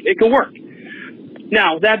can work.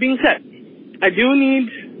 Now, that being said, I do need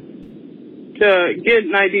to get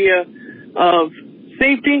an idea of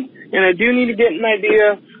safety, and I do need to get an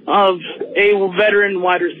idea of a veteran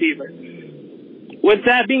wide receiver. With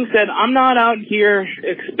that being said, I'm not out here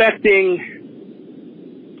expecting,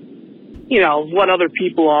 what other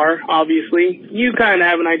people are, obviously. You kind of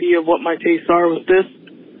have an idea of what my tastes are with this.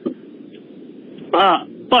 But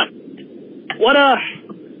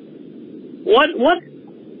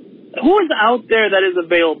who is out there that is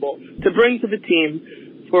available to bring to the team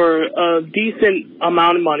for a decent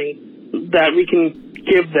amount of money that we can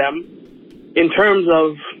give them in terms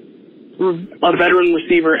of a veteran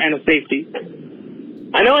receiver and a safety?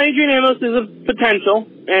 I know Adrian Amos is a potential,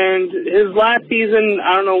 and his last season,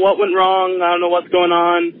 I don't know what went wrong, I don't know what's going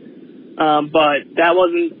on, but that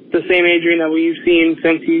wasn't the same Adrian that we've seen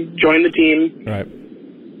since he joined the team. Right.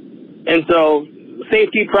 And so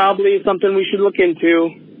safety probably is something we should look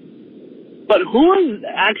into. But who is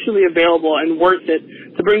actually available and worth it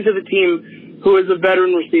to bring to the team who is a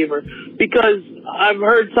veteran receiver? Because I've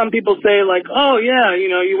heard some people say, like, oh, yeah,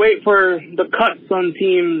 you wait for the cuts on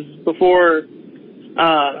teams before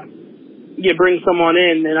you bring someone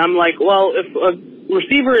in. And I'm like, well, if a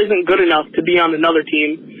receiver isn't good enough to be on another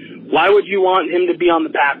team, why would you want him to be on the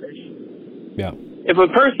Packers? Yeah. If a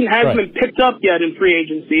person hasn't been picked up yet in free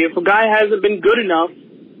agency, if a guy hasn't been good enough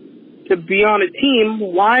to be on a team,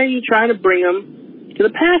 why are you trying to bring him to the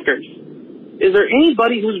Packers? Is there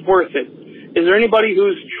anybody who's worth it? Is there anybody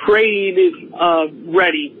who's trade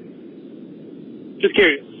ready? Just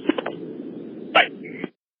curious. Bye.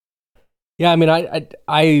 Yeah, I mean,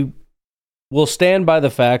 I will stand by the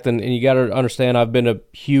fact, and you got to understand, I've been a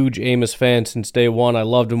huge Amos fan since day one. I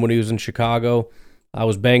loved him when he was in Chicago. I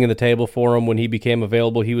was banging the table for him when he became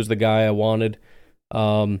available. He was the guy I wanted.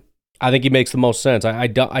 I think he makes the most sense. I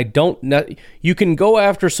don't. You can go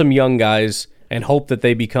after some young guys and hope that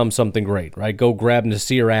they become something great, right? Go grab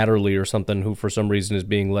Nasir Adderley or something, who for some reason is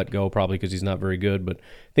being let go, probably because he's not very good. But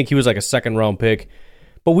I think he was like a second-round pick.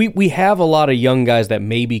 But we have a lot of young guys that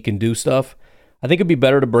maybe can do stuff. I think it'd be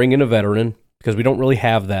better to bring in a veteran because we don't really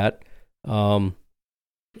have that.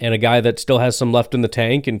 And a guy that still has some left in the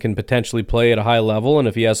tank and can potentially play at a high level. And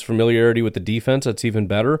if he has familiarity with the defense, that's even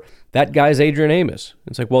better. That guy's Adrian Amos.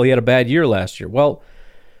 It's like, well, he had a bad year last year. Well,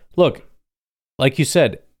 look, like you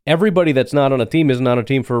said, everybody that's not on a team isn't on a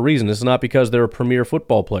team for a reason. It's not because they're a premier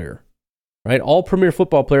football player, right? All premier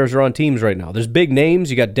football players are on teams right now. There's big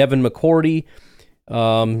names. You got Devin McCourty,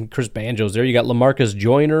 Chris Banjo's there. You got LaMarcus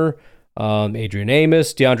Joyner. Adrian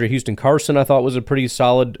Amos, DeAndre Houston-Carson, I thought was a pretty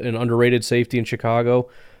solid and underrated safety in Chicago.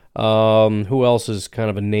 Who else is kind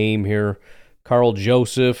of a name here? Carl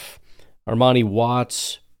Joseph, Armani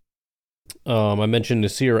Watts. I mentioned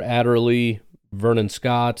Nasir Adderley, Vernon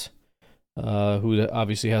Scott, who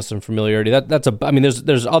obviously has some familiarity.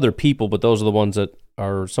 There's other people, but those are the ones that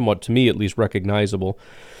are somewhat, to me at least, recognizable.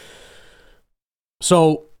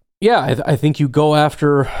 So, yeah, I think you go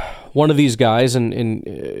after one of these guys, and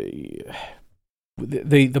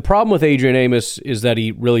the problem with Adrian Amos is that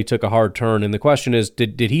he really took a hard turn, and the question is,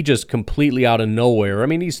 did he just completely out of nowhere, I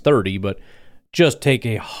mean, he's 30, but just take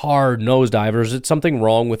a hard nosedive, or is it something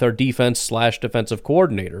wrong with our defense/defensive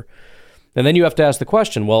coordinator? And then you have to ask the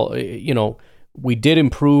question, well, we did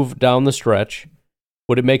improve down the stretch.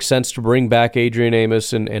 Would it make sense to bring back Adrian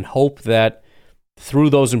Amos and hope that through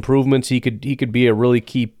those improvements he could be a really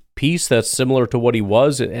key piece that's similar to what he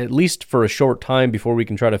was, at least for a short time, before we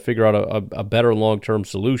can try to figure out a better long-term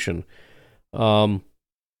solution?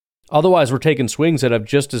 Otherwise, we're taking swings that have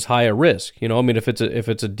just as high a risk. If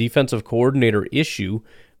it's a defensive coordinator issue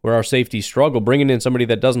where our safeties struggle, bringing in somebody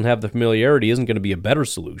that doesn't have the familiarity isn't going to be a better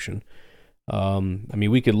solution.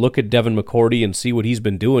 We could look at Devin McCourty and see what he's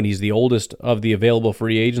been doing. He's the oldest of the available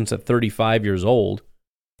free agents at 35 years old.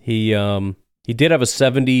 He did have a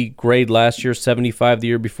 70 grade last year, 75 the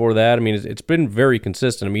year before that. It's been very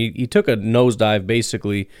consistent. He took a nosedive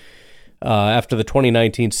basically after the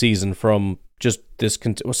 2019 season from just this.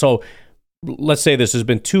 So let's say this has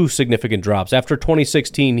been two significant drops. After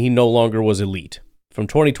 2016, he no longer was elite. From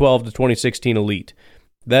 2012 to 2016, elite.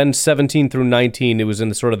 Then 17 through 19, it was in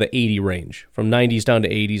the sort of the 80 range, from 90s down to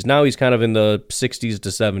 80s. Now he's kind of in the 60s to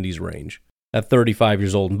 70s range at 35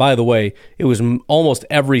 years old. And by the way, it was almost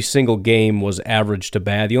every single game was average to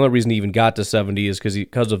bad. The only reason he even got to 70 is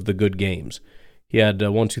because of the good games. He had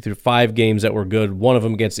 5 games that were good. One of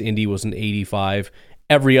them against Indy was an 85.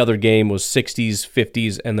 Every other game was 60s,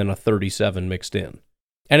 50s, and then a 37 mixed in.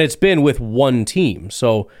 And it's been with one team.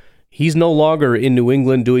 So he's no longer in New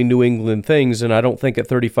England doing New England things, and I don't think at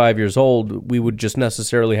 35 years old we would just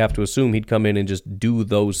necessarily have to assume he'd come in and just do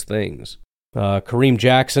those things. Kareem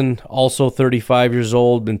Jackson, also 35 years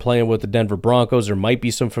old, been playing with the Denver Broncos. There might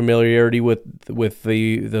be some familiarity with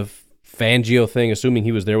the Fangio thing, assuming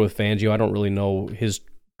he was there with Fangio. I don't really know his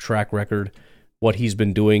track record, what he's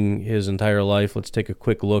been doing his entire life. Let's take a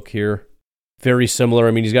quick look here. Very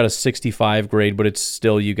similar. He's got a 65 grade, but it's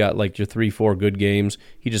still, you got like your 3-4 good games.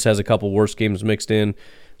 He just has a couple worse games mixed in.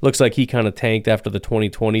 Looks like he kind of tanked after the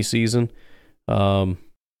 2020 season. There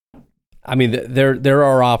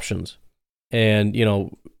are options.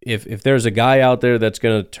 And, if there's a guy out there that's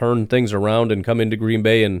going to turn things around and come into Green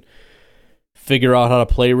Bay and figure out how to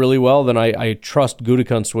play really well, then I trust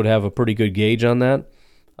Gutekunst would have a pretty good gauge on that.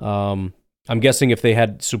 I'm guessing if they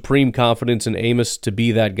had supreme confidence in Amos to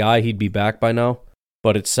be that guy, he'd be back by now.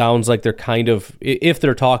 But it sounds like they're kind of, if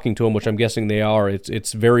they're talking to him, which I'm guessing they are,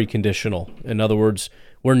 it's very conditional. In other words,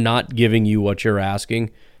 we're not giving you what you're asking.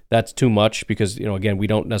 That's too much because, again, we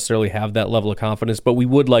don't necessarily have that level of confidence, but we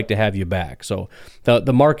would like to have you back. So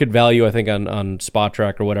the market value, I think, on Spot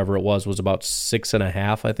Track or whatever it was about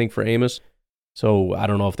 6.5, I think, for Amos. So I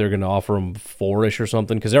don't know if they're going to offer him 4-ish or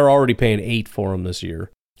something because they're already paying 8 for him this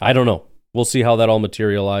year. I don't know. We'll see how that all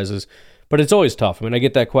materializes. But it's always tough. I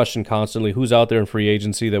get that question constantly. Who's out there in free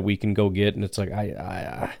agency that we can go get? And it's like,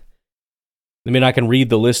 I can read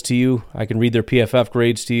the list to you. I can read their PFF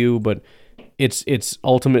grades to you, but it's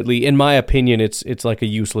ultimately, in my opinion, it's like a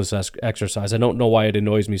useless exercise. I don't know why it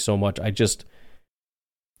annoys me so much. I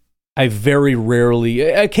very rarely,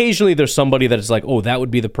 occasionally there's somebody that is like, oh, that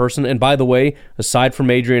would be the person. And by the way, aside from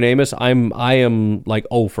Adrian Amos, I am like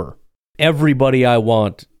over. Everybody I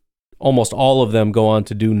want, almost all of them go on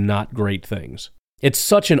to do not great things. It's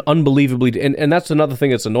such an unbelievably, and that's another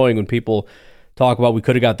thing that's annoying when people talk about we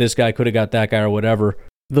could have got this guy, could have got that guy or whatever.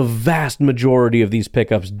 The vast majority of these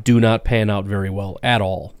pickups do not pan out very well at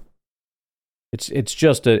all. It's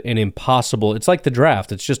just an impossible, it's like the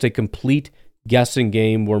draft. It's just a complete guessing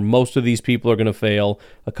game where most of these people are going to fail.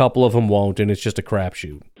 A couple of them won't, and it's just a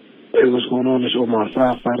crapshoot. Hey, what's going on? It's Omar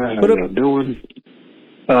Firefighter. How you doing?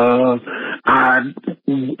 I,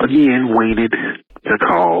 again, waited to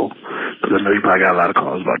call because I know you probably got a lot of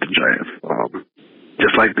calls about the draft.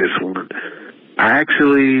 Just like this one. I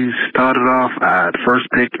actually started off at first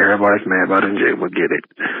pick. Everybody's mad about MJ would get it.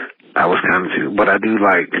 I was kind of too, but I do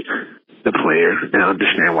like the player and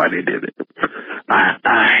understand why they did it.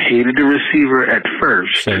 I hated the receiver at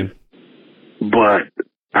first, but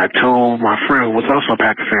I told my friend who was also a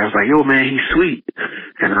Packer fan, I was like, yo, man, he's sweet.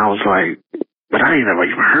 And I was like, but I ain't never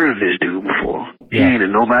even heard of this dude before. 10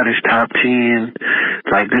 and nobody's top 10.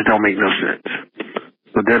 Like, this don't make no sense.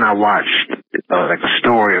 But then I watched like a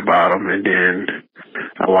story about him, and then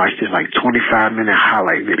I watched this like 25-minute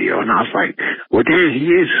highlight video, and I was like, well, damn, he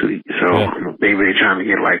is sweet. So maybe they're trying to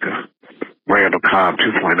get like a Randall Cobb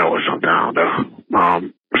 2.0 or something, I don't know.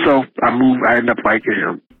 So I ended up liking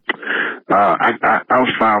him. I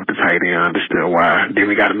was fine with the tight end. I understood why. Then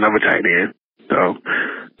we got another tight end. So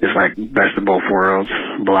it's like best of both worlds,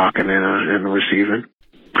 blocking and receiving.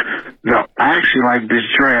 No, I actually like this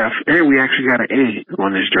draft, and we actually got an A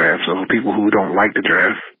on this draft. So for people who don't like the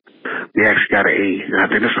draft, we actually got an A. And I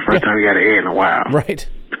think this is the first time we got an A in a while. Right.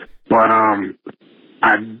 But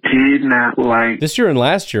I did not like this year and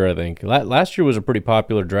last year. I think last year was a pretty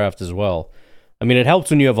popular draft as well. I mean, it helps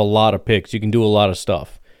when you have a lot of picks. You can do a lot of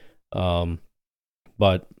stuff.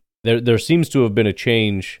 But there seems to have been a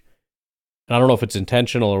change. I don't know if it's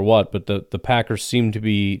intentional or what, but the Packers seem to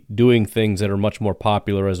be doing things that are much more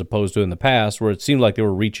popular as opposed to in the past, where it seemed like they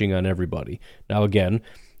were reaching on everybody. Now, again,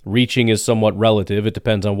 reaching is somewhat relative. It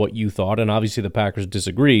depends on what you thought, and obviously the Packers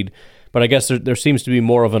disagreed. But I guess there seems to be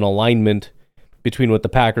more of an alignment between what the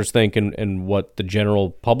Packers think and what the general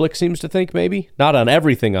public seems to think, maybe. Not on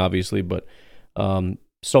everything, obviously, but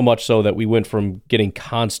so much so that we went from getting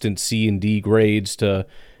constant C and D grades to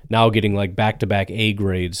now getting like back-to-back A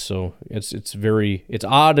grades. So it's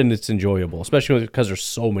odd and it's enjoyable, especially because there's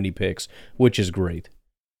so many picks, which is great.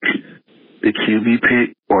 The QB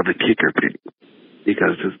pick or the kicker pick,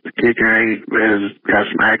 because the kicker has got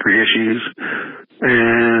some accurate issues,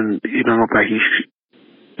 and he don't look like he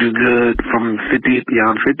do good from 50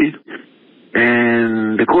 beyond 50.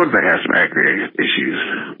 And the quarterback has some accurate issues.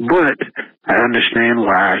 But I understand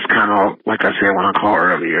why. It's kind of like I said when I called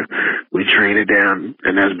earlier. We traded down,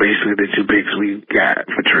 and that's basically the two picks we got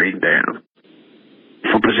for trading down.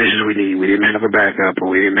 For positions we need. We didn't have a backup,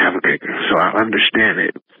 or we didn't have a kicker. So I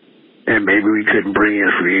understand it. And maybe we couldn't bring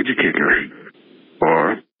in a free agent kicker.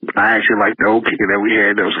 Or I actually like the old kicker that we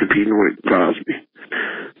had that was competing with Crosby.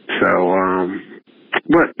 So,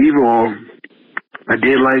 but either or, I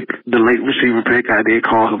did like the late receiver pick. I did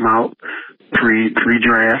call him out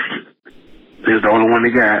pre-draft. He's the only one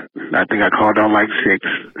they got. I think I called out like 6.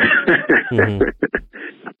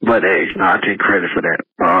 But hey, I take credit for that.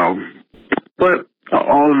 But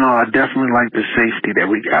all in all, I definitely like the safety that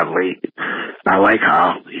we got late. I like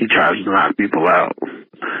how he tries to knock people out.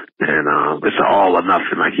 And it's all or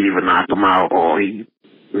nothing. Like he either knock them out or he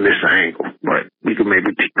miss an angle. But we can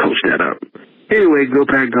maybe coach that up. Anyway, go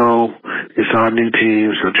Pack Go. It's our new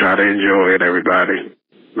team, so try to enjoy it, everybody.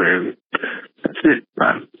 Man, that's it.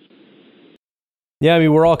 Bye. Yeah, I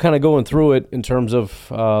mean, we're all kind of going through it in terms of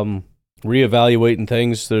reevaluating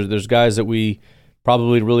things. There's guys that we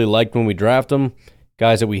probably really liked when we drafted them,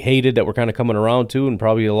 guys that we hated that we're kind of coming around to, and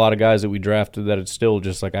probably a lot of guys that we drafted that it's still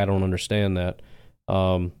just like, I don't understand that.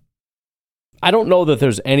 I don't know that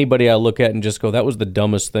there's anybody I look at and just go, that was the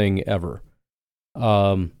dumbest thing ever.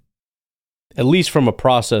 At least from a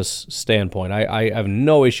process standpoint. I have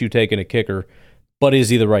no issue taking a kicker, but is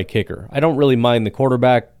he the right kicker? I don't really mind the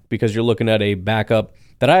quarterback because you're looking at a backup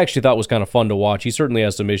that I actually thought was kind of fun to watch. He certainly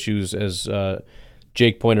has some issues, as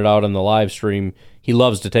Jake pointed out on the live stream. He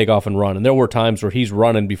loves to take off and run, and there were times where he's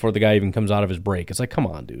running before the guy even comes out of his break. It's like, come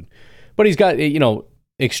on, dude. But he's got,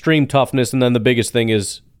 extreme toughness, and then the biggest thing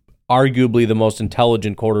is arguably the most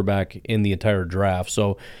intelligent quarterback in the entire draft.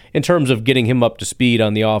 So in terms of getting him up to speed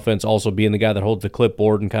on the offense, also being the guy that holds the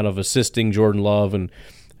clipboard and kind of assisting Jordan Love and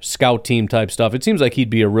scout team type stuff, it seems like he'd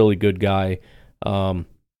be a really good guy. And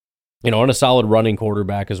a solid running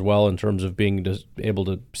quarterback as well in terms of being able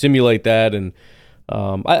to simulate that. And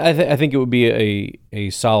I think it would be a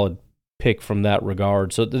solid pick from that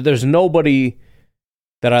regard. So there's nobody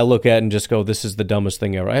that I look at and just go, this is the dumbest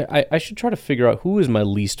thing ever. I should try to figure out who is my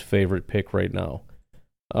least favorite pick right now.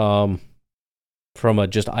 From a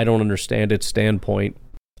just I don't understand it standpoint.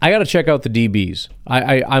 I got to check out the DBs.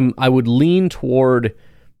 I would lean toward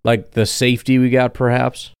like the safety we got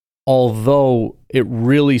perhaps, although it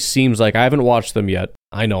really seems like I haven't watched them yet.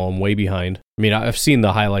 I know I'm way behind. I mean, I've seen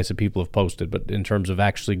the highlights that people have posted, but in terms of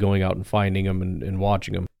actually going out and finding them and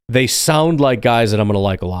watching them, they sound like guys that I'm going to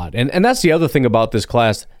like a lot. And that's the other thing about this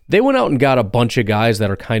class. They went out and got a bunch of guys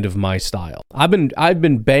that are kind of my style. I've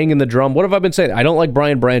been banging the drum. What have I been saying? I don't like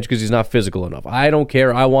Brian Branch because he's not physical enough. I don't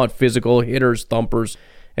care. I want physical hitters, thumpers.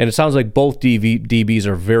 And it sounds like both DBs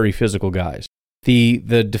are very physical guys. The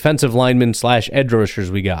defensive linemen / edge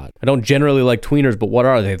rushers we got. I don't generally like tweeners, but what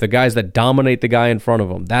are they? The guys that dominate the guy in front of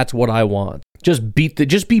them. That's what I want. Just be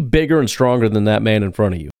bigger and stronger than that man in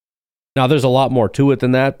front of you. Now, there's a lot more to it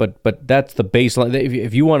than that, but that's the baseline.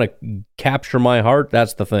 If you want to capture my heart,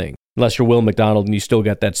 that's the thing. unless you're Will McDonald and you still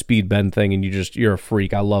got that speed bend thing and you're a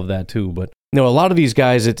freak. I love that too. But a lot of these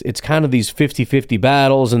guys, it's kind of these 50-50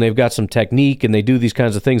 battles, and they've got some technique, and they do these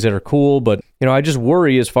kinds of things that are cool. But, I just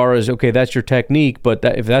worry as far as, okay, that's your technique, but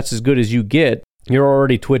if that's as good as you get, you're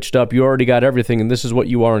already twitched up, you already got everything, and this is what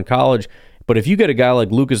you are in college. But if you get a guy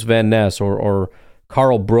like Lucas Van Ness or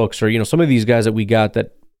Carl Brooks or, some of these guys that we got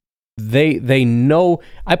that they know.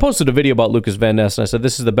 I posted a video about Lucas Van Ness, and I said,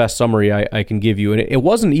 this is the best summary I can give you. And it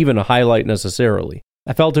wasn't even a highlight necessarily.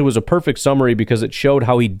 I felt it was a perfect summary because it showed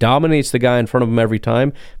how he dominates the guy in front of him every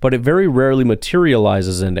time, but it very rarely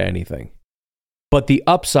materializes into anything. But the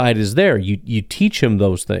upside is there. You teach him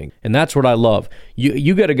those things, and that's what I love.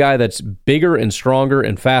 You get a guy that's bigger and stronger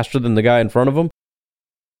and faster than the guy in front of him.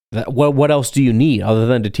 What else do you need other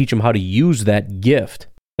than to teach him how to use that gift?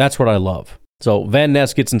 That's what I love. So Van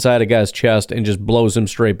Ness gets inside a guy's chest and just blows him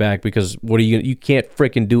straight back because you can't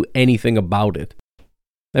freaking do anything about it.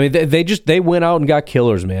 I mean, they went out and got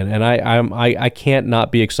killers, man, and I can't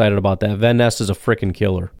not be excited about that. Van Ness is a freaking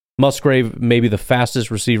killer. Musgrave may be the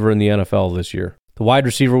fastest receiver in the NFL this year. The wide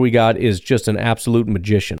receiver we got is just an absolute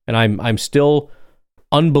magician, and I'm still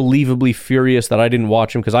unbelievably furious that I didn't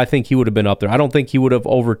watch him because I think he would have been up there. I don't think he would have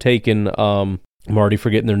overtaken. I'm already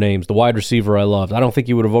forgetting their names. The wide receiver I loved. I don't think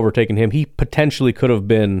he would have overtaken him. He potentially could have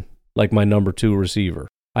been like my number 2 receiver.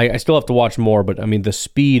 I still have to watch more, but I mean the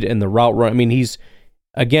speed and the route run. I mean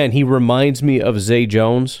he reminds me of Zay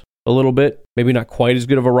Jones a little bit. Maybe not quite as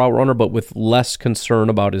good of a route runner, but with less concern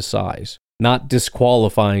about his size. Not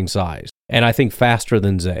disqualifying size. And I think faster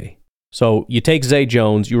than Zay. So you take Zay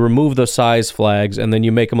Jones, you remove the size flags, and then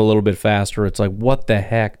you make him a little bit faster. It's like, what the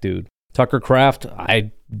heck, dude? Tucker Kraft,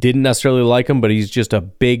 I didn't necessarily like him, but he's just a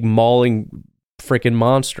big, mauling freaking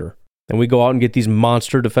monster. Then we go out and get these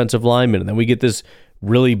monster defensive linemen, and then we get this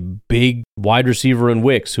really big wide receiver in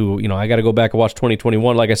Wicks, who, I got to go back and watch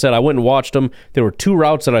 2021. Like I said, I went and watched him. There were 2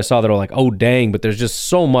 routes that I saw that are like, oh, dang, but there's just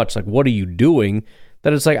so much, like, what are you doing?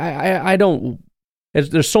 That it's like, I don't,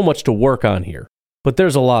 there's so much to work on here. But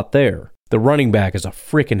there's a lot there. The running back is a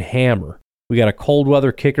freaking hammer. We got a cold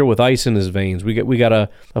weather kicker with ice in his veins. We got a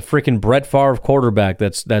freaking Brett Favre quarterback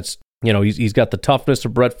that's he's got the toughness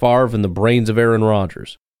of Brett Favre and the brains of Aaron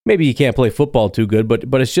Rodgers. Maybe he can't play football too good,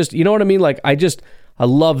 but it's just, you know what I mean? Like I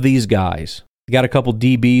love these guys. You got a couple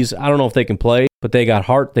DBs. I don't know if they can play, but they got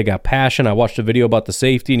heart, they got passion. I watched a video about the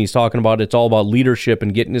safety, and he's talking about it's all about leadership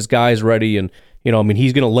and getting his guys ready. And,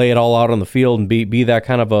 he's going to lay it all out on the field and be that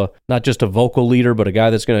kind of not just a vocal leader, but a guy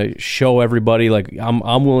that's going to show everybody, like,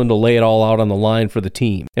 I'm willing to lay it all out on the line for the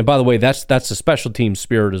team. And by the way, that's the special team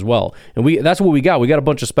spirit as well. And that's what we got. We got a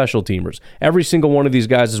bunch of special teamers. Every single one of these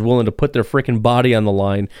guys is willing to put their freaking body on the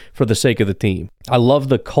line for the sake of the team. I love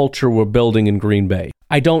the culture we're building in Green Bay.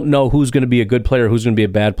 I don't know who's going to be a good player, who's going to be a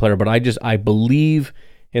bad player, but I believe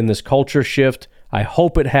in this culture shift. I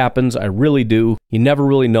hope it happens. I really do. You never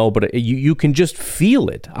really know, but you can just feel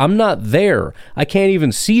it. I'm not there. I can't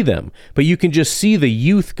even see them, but you can just see the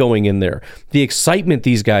youth going in there. The excitement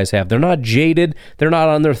these guys have. They're not jaded. They're not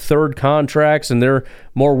on their 3rd contracts, and they're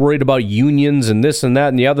more worried about unions and this and that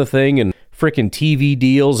and the other thing and freaking TV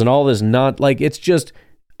deals and all this. Not like it's just,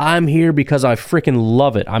 I'm here because I freaking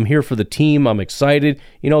love it. I'm here for the team. I'm excited.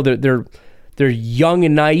 They're young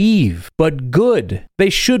and naive, but good. They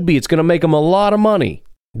should be. It's going to make them a lot of money.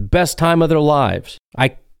 Best time of their lives.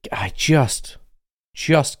 I just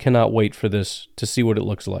cannot wait for this to see what it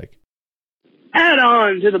looks like. Add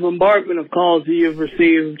on to the bombardment of calls that you've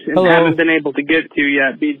received and haven't been able to get to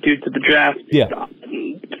yet due to the draft. Yeah.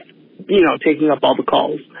 Taking up all the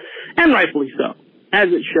calls. And rightfully so, as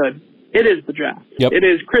it should. It is the draft. Yep. It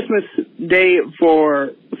is Christmas Day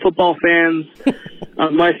for football fans,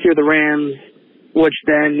 unless you're the Rams, which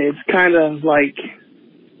then it's kind of like,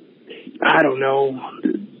 I don't know.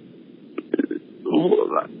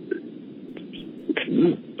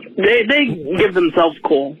 They give themselves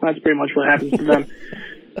coal. That's pretty much what happens to them.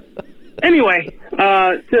 Anyway,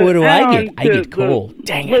 what do I get? I get coal.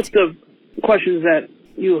 Dang it. List of questions that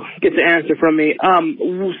you get to answer from me.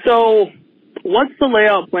 So, what's the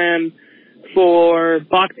layout plan for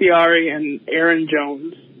Bakhtiari and Aaron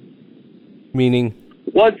Jones? Meaning?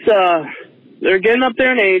 They're getting up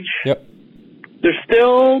there in age. Yep. They're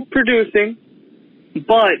still producing,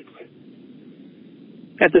 but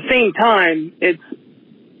at the same time, it's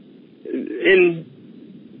in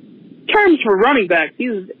terms for running backs,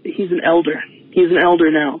 he's an elder. He's an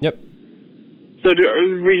elder now. Yep. So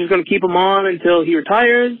are we just going to keep him on until he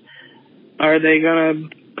retires? Are they going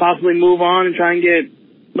to possibly move on and try and get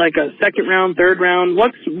like a 2nd round, 3rd round?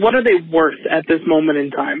 What are they worth at this moment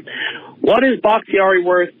in time? What is Bakhtiari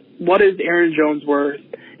worth? What is Aaron Jones worth?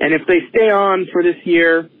 And if they stay on for this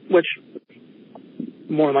year, which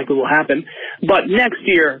more than likely will happen. But next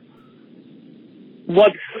year,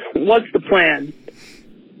 what's the plan?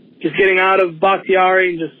 Just getting out of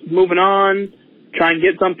Bakhtiari, just moving on, try and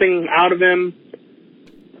get something out of him.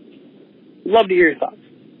 Love to hear your thoughts.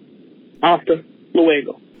 Hasta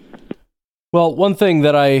luego. Well, one thing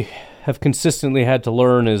that I have consistently had to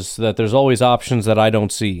learn is that there's always options that I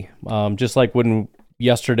don't see. Just like when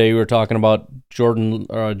yesterday we were talking about Jordan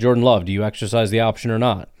Love. Do you exercise the option or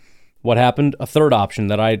not? What happened? A third option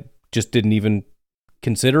that I just didn't even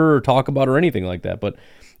consider or talk about or anything like that. But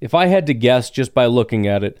if I had to guess just by looking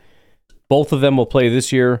at it, both of them will play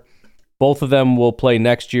this year. Both of them will play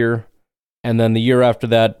next year. And then the year after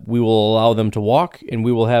that, we will allow them to walk, and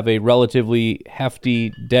we will have a relatively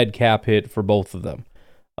hefty dead cap hit for both of them.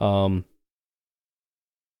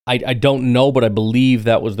 I don't know, but I believe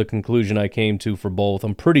that was the conclusion I came to for both.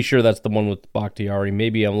 I'm pretty sure that's the one with Bakhtiari.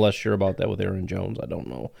 Maybe I'm less sure about that with Aaron Jones. I don't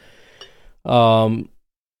know.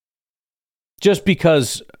 Just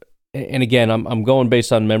because, and again, I'm going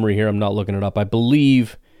based on memory here. I'm not looking it up. I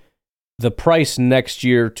believe the price next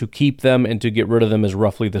year to keep them and to get rid of them is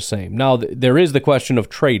roughly the same. Now, there is the question of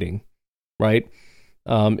trading, right?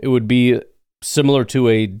 It would be similar to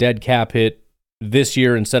a dead cap hit this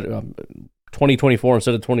year instead of 2024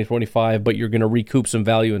 instead of 2025, but you're going to recoup some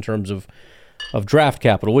value in terms of draft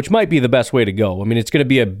capital, which might be the best way to go. I mean, it's going to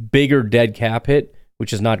be a bigger dead cap hit,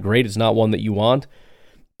 which is not great. It's not one that you want.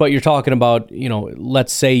 But you're talking about,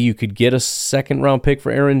 let's say you could get a second-round pick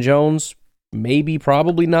for Aaron Jones. Maybe,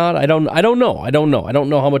 probably not. I don't know. I don't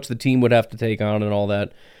know how much the team would have to take on and all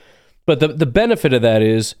that. But the benefit of that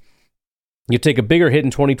is you take a bigger hit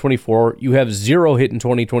in 2024. You have zero hit in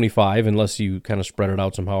 2025, unless you kind of spread it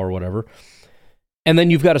out somehow or whatever. And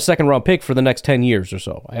then you've got a second-round pick for the next 10 years or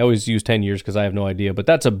so. I always use 10 years because I have no idea, but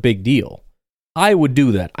that's a big deal. I would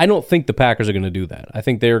do that. I don't think the Packers are going to do that. I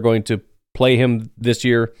think they're going to play him this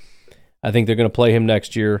year. I think they're going to play him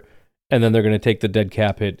next year. And then they're going to take the dead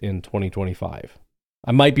cap hit in 2025.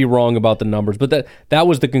 I might be wrong about the numbers, but that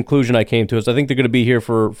was the conclusion I came to. Is I think they're going to be here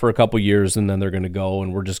for a couple years, and then they're going to go,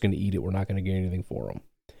 and we're just going to eat it. We're not going to get anything for them.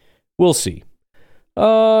 We'll see.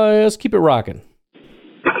 Let's keep it rocking.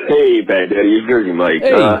 Hey, Bad Daddy, it's Jersey Mike.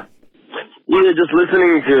 Hey. Just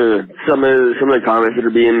listening to some of the comments that are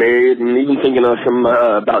being made, and even thinking of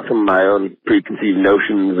about some of my own preconceived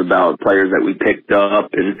notions about players that we picked up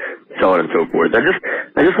and so on and so forth. I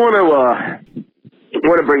just want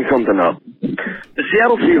to bring something up. The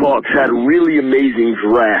Seattle Seahawks had a really amazing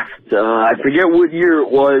draft. I forget what year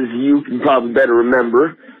it was. You can probably better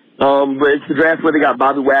remember. But it's the draft where they got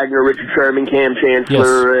Bobby Wagner, Richard Sherman, Cam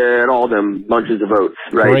Chancellor, and all them bunches of votes,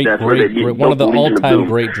 right? That's where they beat one of the all-time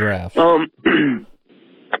great drafts.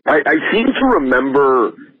 I seem to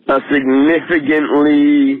remember a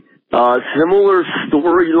significantly similar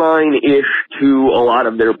storyline-ish to a lot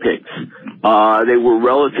of their picks. They were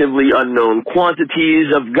relatively unknown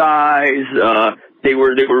quantities of guys. They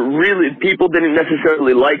were really, people didn't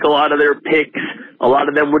necessarily like a lot of their picks. A lot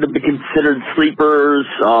of them would have been considered sleepers.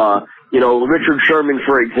 Richard Sherman,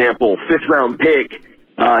 for example, 5th round pick.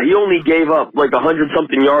 He only gave up like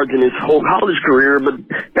 100-something yards in his whole college career, but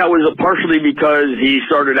that was partially because he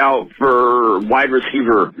started out for wide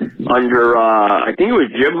receiver under, I think it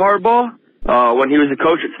was Jim Harbaugh, when he was a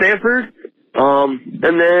coach at Stanford.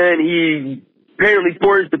 And then he apparently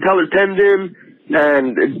tore his patellar tendon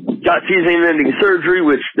and got season-ending surgery,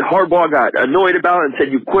 which Harbaugh got annoyed about and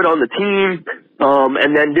said you quit on the team,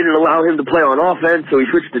 and then didn't allow him to play on offense, so he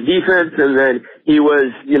switched to defense, and then he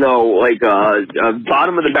was, a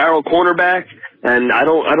bottom-of-the-barrel cornerback, and I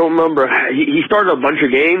don't remember. He started a bunch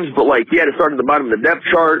of games, but, he had to start at the bottom of the depth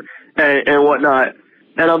chart and whatnot.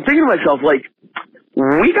 And I'm thinking to myself,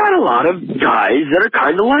 we got a lot of guys that are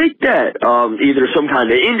kind of like that. Either some kind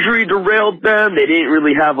of injury derailed them. They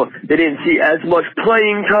didn't see as much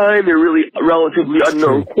playing time. They're really relatively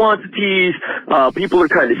unknown quantities. People are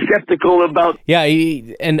kind of skeptical about. Yeah,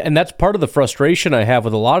 and that's part of the frustration I have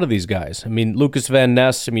with a lot of these guys. I mean, Lucas Van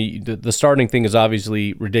Ness, the starting thing is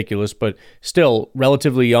obviously ridiculous, but still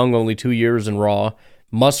relatively young, only 2 years in raw.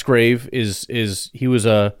 Musgrave he was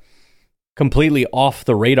a completely off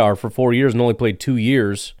the radar for 4 years and only played 2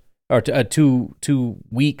 years or 2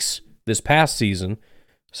 weeks this past season.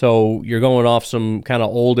 So you're going off some kind of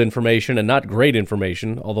old information and not great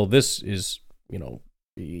information, although this is,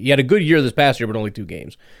 he had a good year this past year, but only 2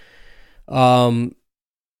 games.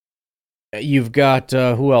 You've got,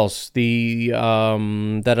 who else? The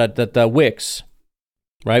Wicks,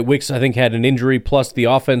 right? Wicks, I think, had an injury plus the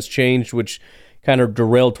offense changed, which kind of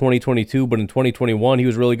derailed 2022, but in 2021 he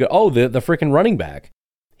was really good. Oh, the freaking running back.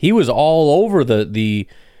 He was all over the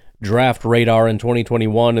draft radar in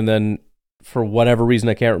 2021, and then for whatever reason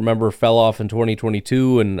I can't remember, fell off in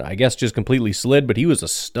 2022, and I guess just completely slid. But he was a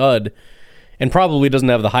stud, and probably doesn't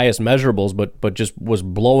have the highest measurables, but just was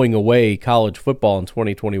blowing away college football in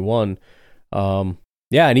 2021.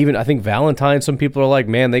 Yeah, and even I think Valentine, some people are like,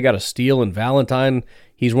 man, they got a steal in Valentine.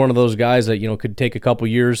 He's one of those guys that, could take a couple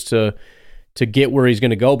years to get where he's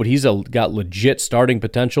going to go, but he's got legit starting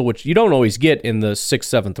potential, which you don't always get in the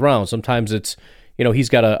 6th, 7th round. Sometimes it's, he's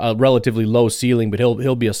got a relatively low ceiling, but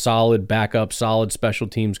he'll be a solid backup, solid special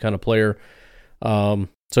teams kind of player.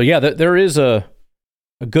 So yeah, there is a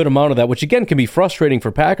good amount of that, which again can be frustrating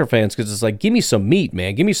for Packer fans because it's like, give me some meat,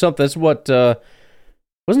 man. Give me something. That's what,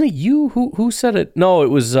 wasn't it you who said it? No,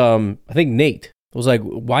 it was, I think Nate. It was like,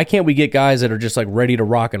 why can't we get guys that are just like ready to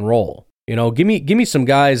rock and roll? Give me some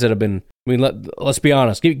guys that have been, let's be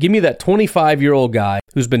honest. Give me that 25-year-old guy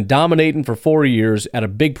who's been dominating for 4 years at a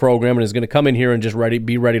big program and is going to come in here and just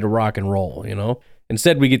be ready to rock and roll,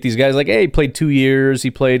 Instead, we get these guys like, hey, he played 2 years.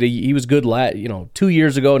 He was good 2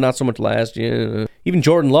 years ago, not so much last year. Even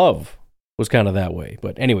Jordan Love was kind of that way.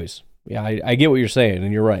 But anyways, yeah, I get what you're saying,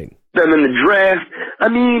 and you're right. Them in the draft,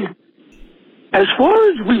 as far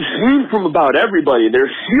as we've seen from about everybody, their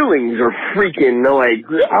ceilings are freaking,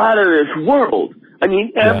 out of this world.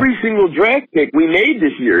 Every single draft pick we made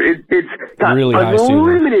this year, it's got really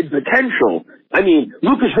unlimited potential.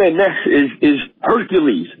 Lucas Van Ness is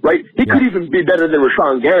Hercules, right? He could even be better than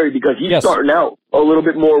Rashawn Gary because he's starting out a little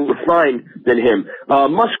bit more refined than him.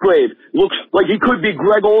 Musgrave looks like he could be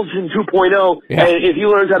Greg Olsen 2.0, and if he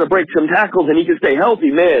learns how to break some tackles and he can stay healthy,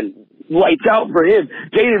 man, lights out for him.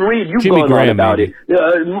 Jayden Reed, you've Jimmy gone Graham, on about maybe.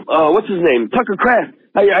 it. What's his name? Tucker Kraft.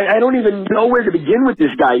 I don't even know where to begin with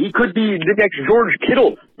this guy. He could be the next George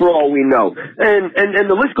Kittle for all we know. And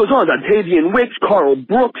the list goes on. Octavian Wicks, Carl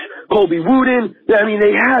Brooks, Colby Wooden.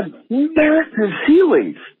 They have massive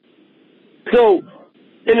ceilings. So,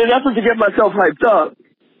 in an effort to get myself hyped up,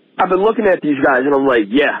 I've been looking at these guys and I'm like,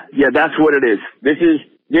 yeah, that's what it is. This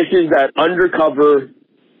is that undercover,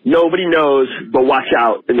 nobody knows, but watch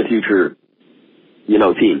out in the future,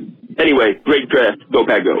 team. Anyway, great draft. Go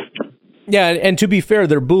Pack Go. Yeah, and to be fair,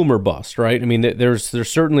 they're boom or bust, right? There's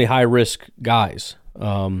certainly high-risk guys.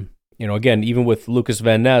 Again, even with Lucas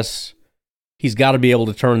Van Ness, he's got to be able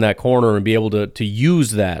to turn that corner and be able to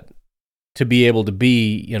use that to be able to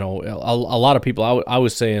be, a lot of people, I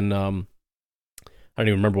was saying, I don't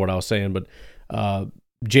even remember what I was saying, but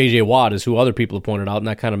J.J. Watt is who other people have pointed out, and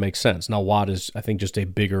that kind of makes sense. Now, Watt is, I think, just a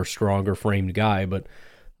bigger, stronger framed guy, but,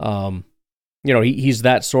 he's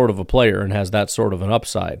that sort of a player and has that sort of an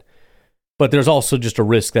upside. But there's also just a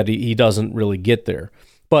risk that he doesn't really get there.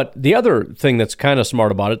 But the other thing that's kind of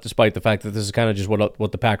smart about it, despite the fact that this is kind of just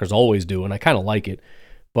what the Packers always do, and I kind of like it,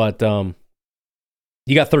 but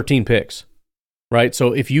you got 13 picks, right?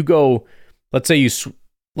 So if you go, let's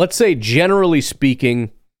say generally speaking,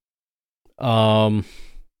 if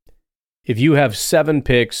you have 7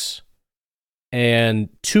 picks and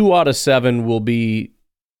 2 out of 7 will be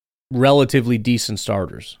relatively decent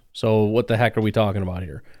starters. So what the heck are we talking about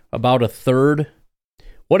here? About a third?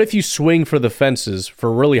 What if you swing for the fences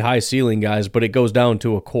for really high ceiling guys, but it goes down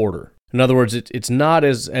to a quarter? In other words, it's not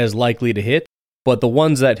as likely to hit, but the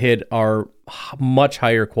ones that hit are much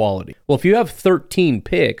higher quality. Well, if you have 13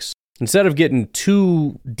 picks, instead of getting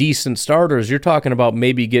 2 decent starters, you're talking about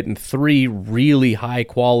maybe getting 3 really high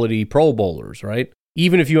quality Pro Bowlers, right?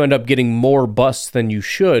 Even if you end up getting more busts than you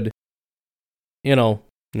should,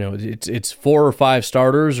 it's 4 or 5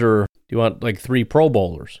 starters, or do you want like 3 Pro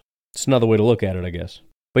Bowlers? It's another way to look at it, I guess.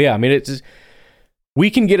 But yeah, we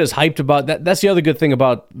can get as hyped about that. That's the other good thing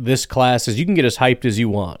about this class is you can get as hyped as you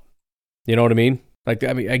want. You know what I mean?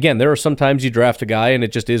 Again, there are some times you draft a guy and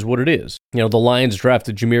it just is what it is. The Lions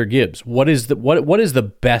drafted Jahmyr Gibbs. What is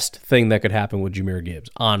the best thing that could happen with Jahmyr Gibbs?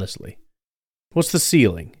 Honestly, what's the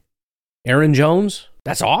ceiling? Aaron Jones?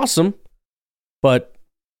 That's awesome, but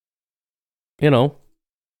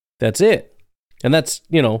that's it. And that's,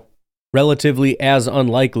 relatively as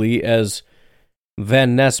unlikely as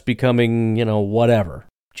Van Ness becoming, whatever,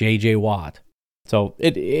 J.J. Watt. So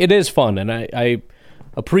it is fun, and I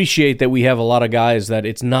appreciate that we have a lot of guys that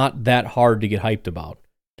it's not that hard to get hyped about,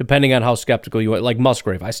 depending on how skeptical you are. Like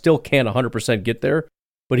Musgrave, I still can't 100% get there,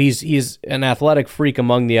 but he's an athletic freak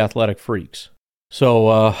among the athletic freaks.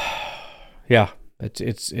 So, yeah,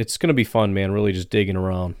 it's going to be fun, man, really just digging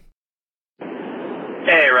around.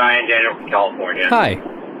 Hey, Ryan, Daniel from California. Hi.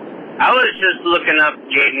 I was just looking up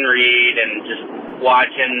Jayden Reed and just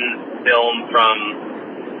watching film from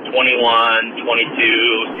 21,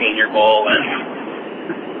 22, Senior Bowl,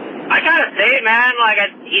 and I gotta say, man,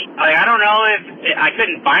 I don't know if I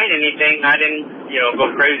couldn't find anything. I didn't,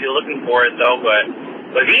 go crazy looking for it though. But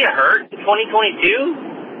was he hurt in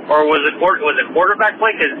 2022, or was it quarterback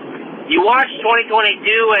play? Because you watch 2022,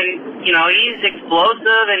 and he's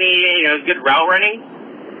explosive and he good route running.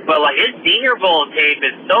 But his Senior Bowl tape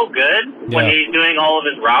is so good when he's doing all of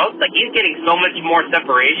his routes. He's getting so much more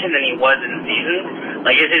separation than he was in the season.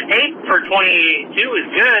 His tape for 22 is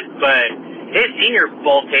good, but his Senior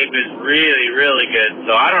Bowl tape is really, really good.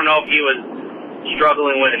 So I don't know if he was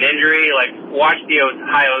struggling with an injury. Watch the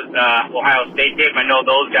Ohio State tape. I know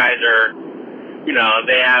those guys are,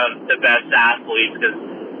 they have the best athletes because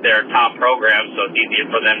they're top programs, so it's easier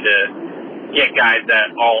for them to get guys that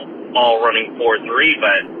all running 4.3.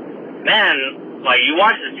 But man, you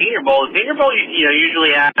watch the Senior Bowl. The Senior Bowl,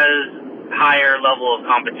 usually has higher level of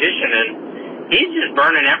competition, and he's just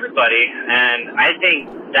burning everybody. And I think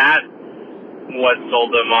that what sold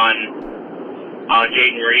them on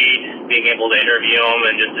Jayden Reed, being able to interview him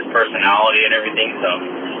and just his personality and everything. So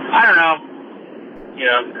I don't know.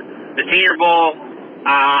 The Senior Bowl,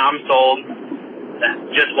 I'm sold.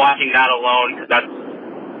 Just watching that alone, that's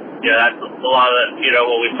a lot of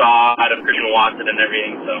what we saw out of Christian Watson and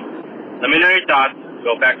everything. So let me know your thoughts.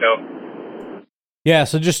 Go Pack Go. Yeah,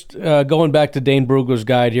 so just going back to Dane Brugler's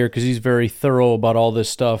guide here, because he's very thorough about all this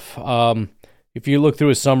stuff. If you look through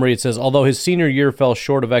his summary, it says, although his senior year fell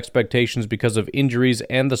short of expectations because of injuries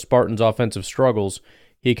and the Spartans' offensive struggles,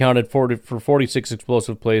 he accounted for 46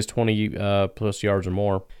 explosive plays, 20-plus yards or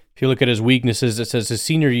more. If you look at his weaknesses, it says his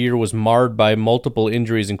senior year was marred by multiple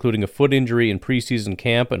injuries, including a foot injury in preseason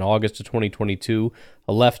camp in August of 2022,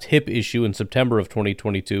 a left hip issue in September of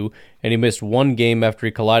 2022, and he missed one game after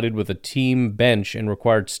he collided with a team bench and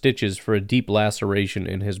required stitches for a deep laceration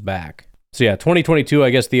in his back. So yeah, 2022, I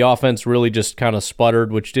guess the offense really just kind of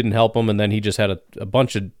sputtered, which didn't help him, and then he just had a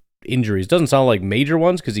bunch of injuries. Doesn't sound like major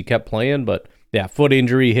ones because he kept playing, but yeah, foot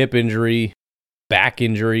injury, hip injury, back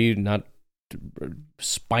injury, not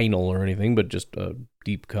spinal or anything, but just a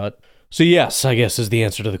deep cut. So yes, I guess is the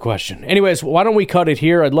answer to the question. Anyways, why don't we cut it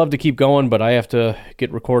here? I'd love to keep going, but I have to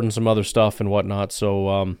get recording some other stuff and whatnot,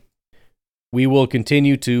 so we will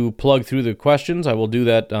continue to plug through the questions. I will do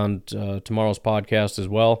that on tomorrow's podcast as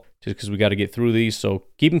well, just because we got to get through these. So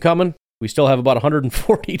keep them coming. We still have about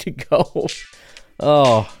 140 to go.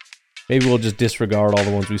 Oh, maybe we'll just disregard all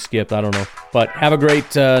the ones we skipped. I don't know. But have a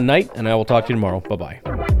great night, and I will talk to you tomorrow. Bye-bye.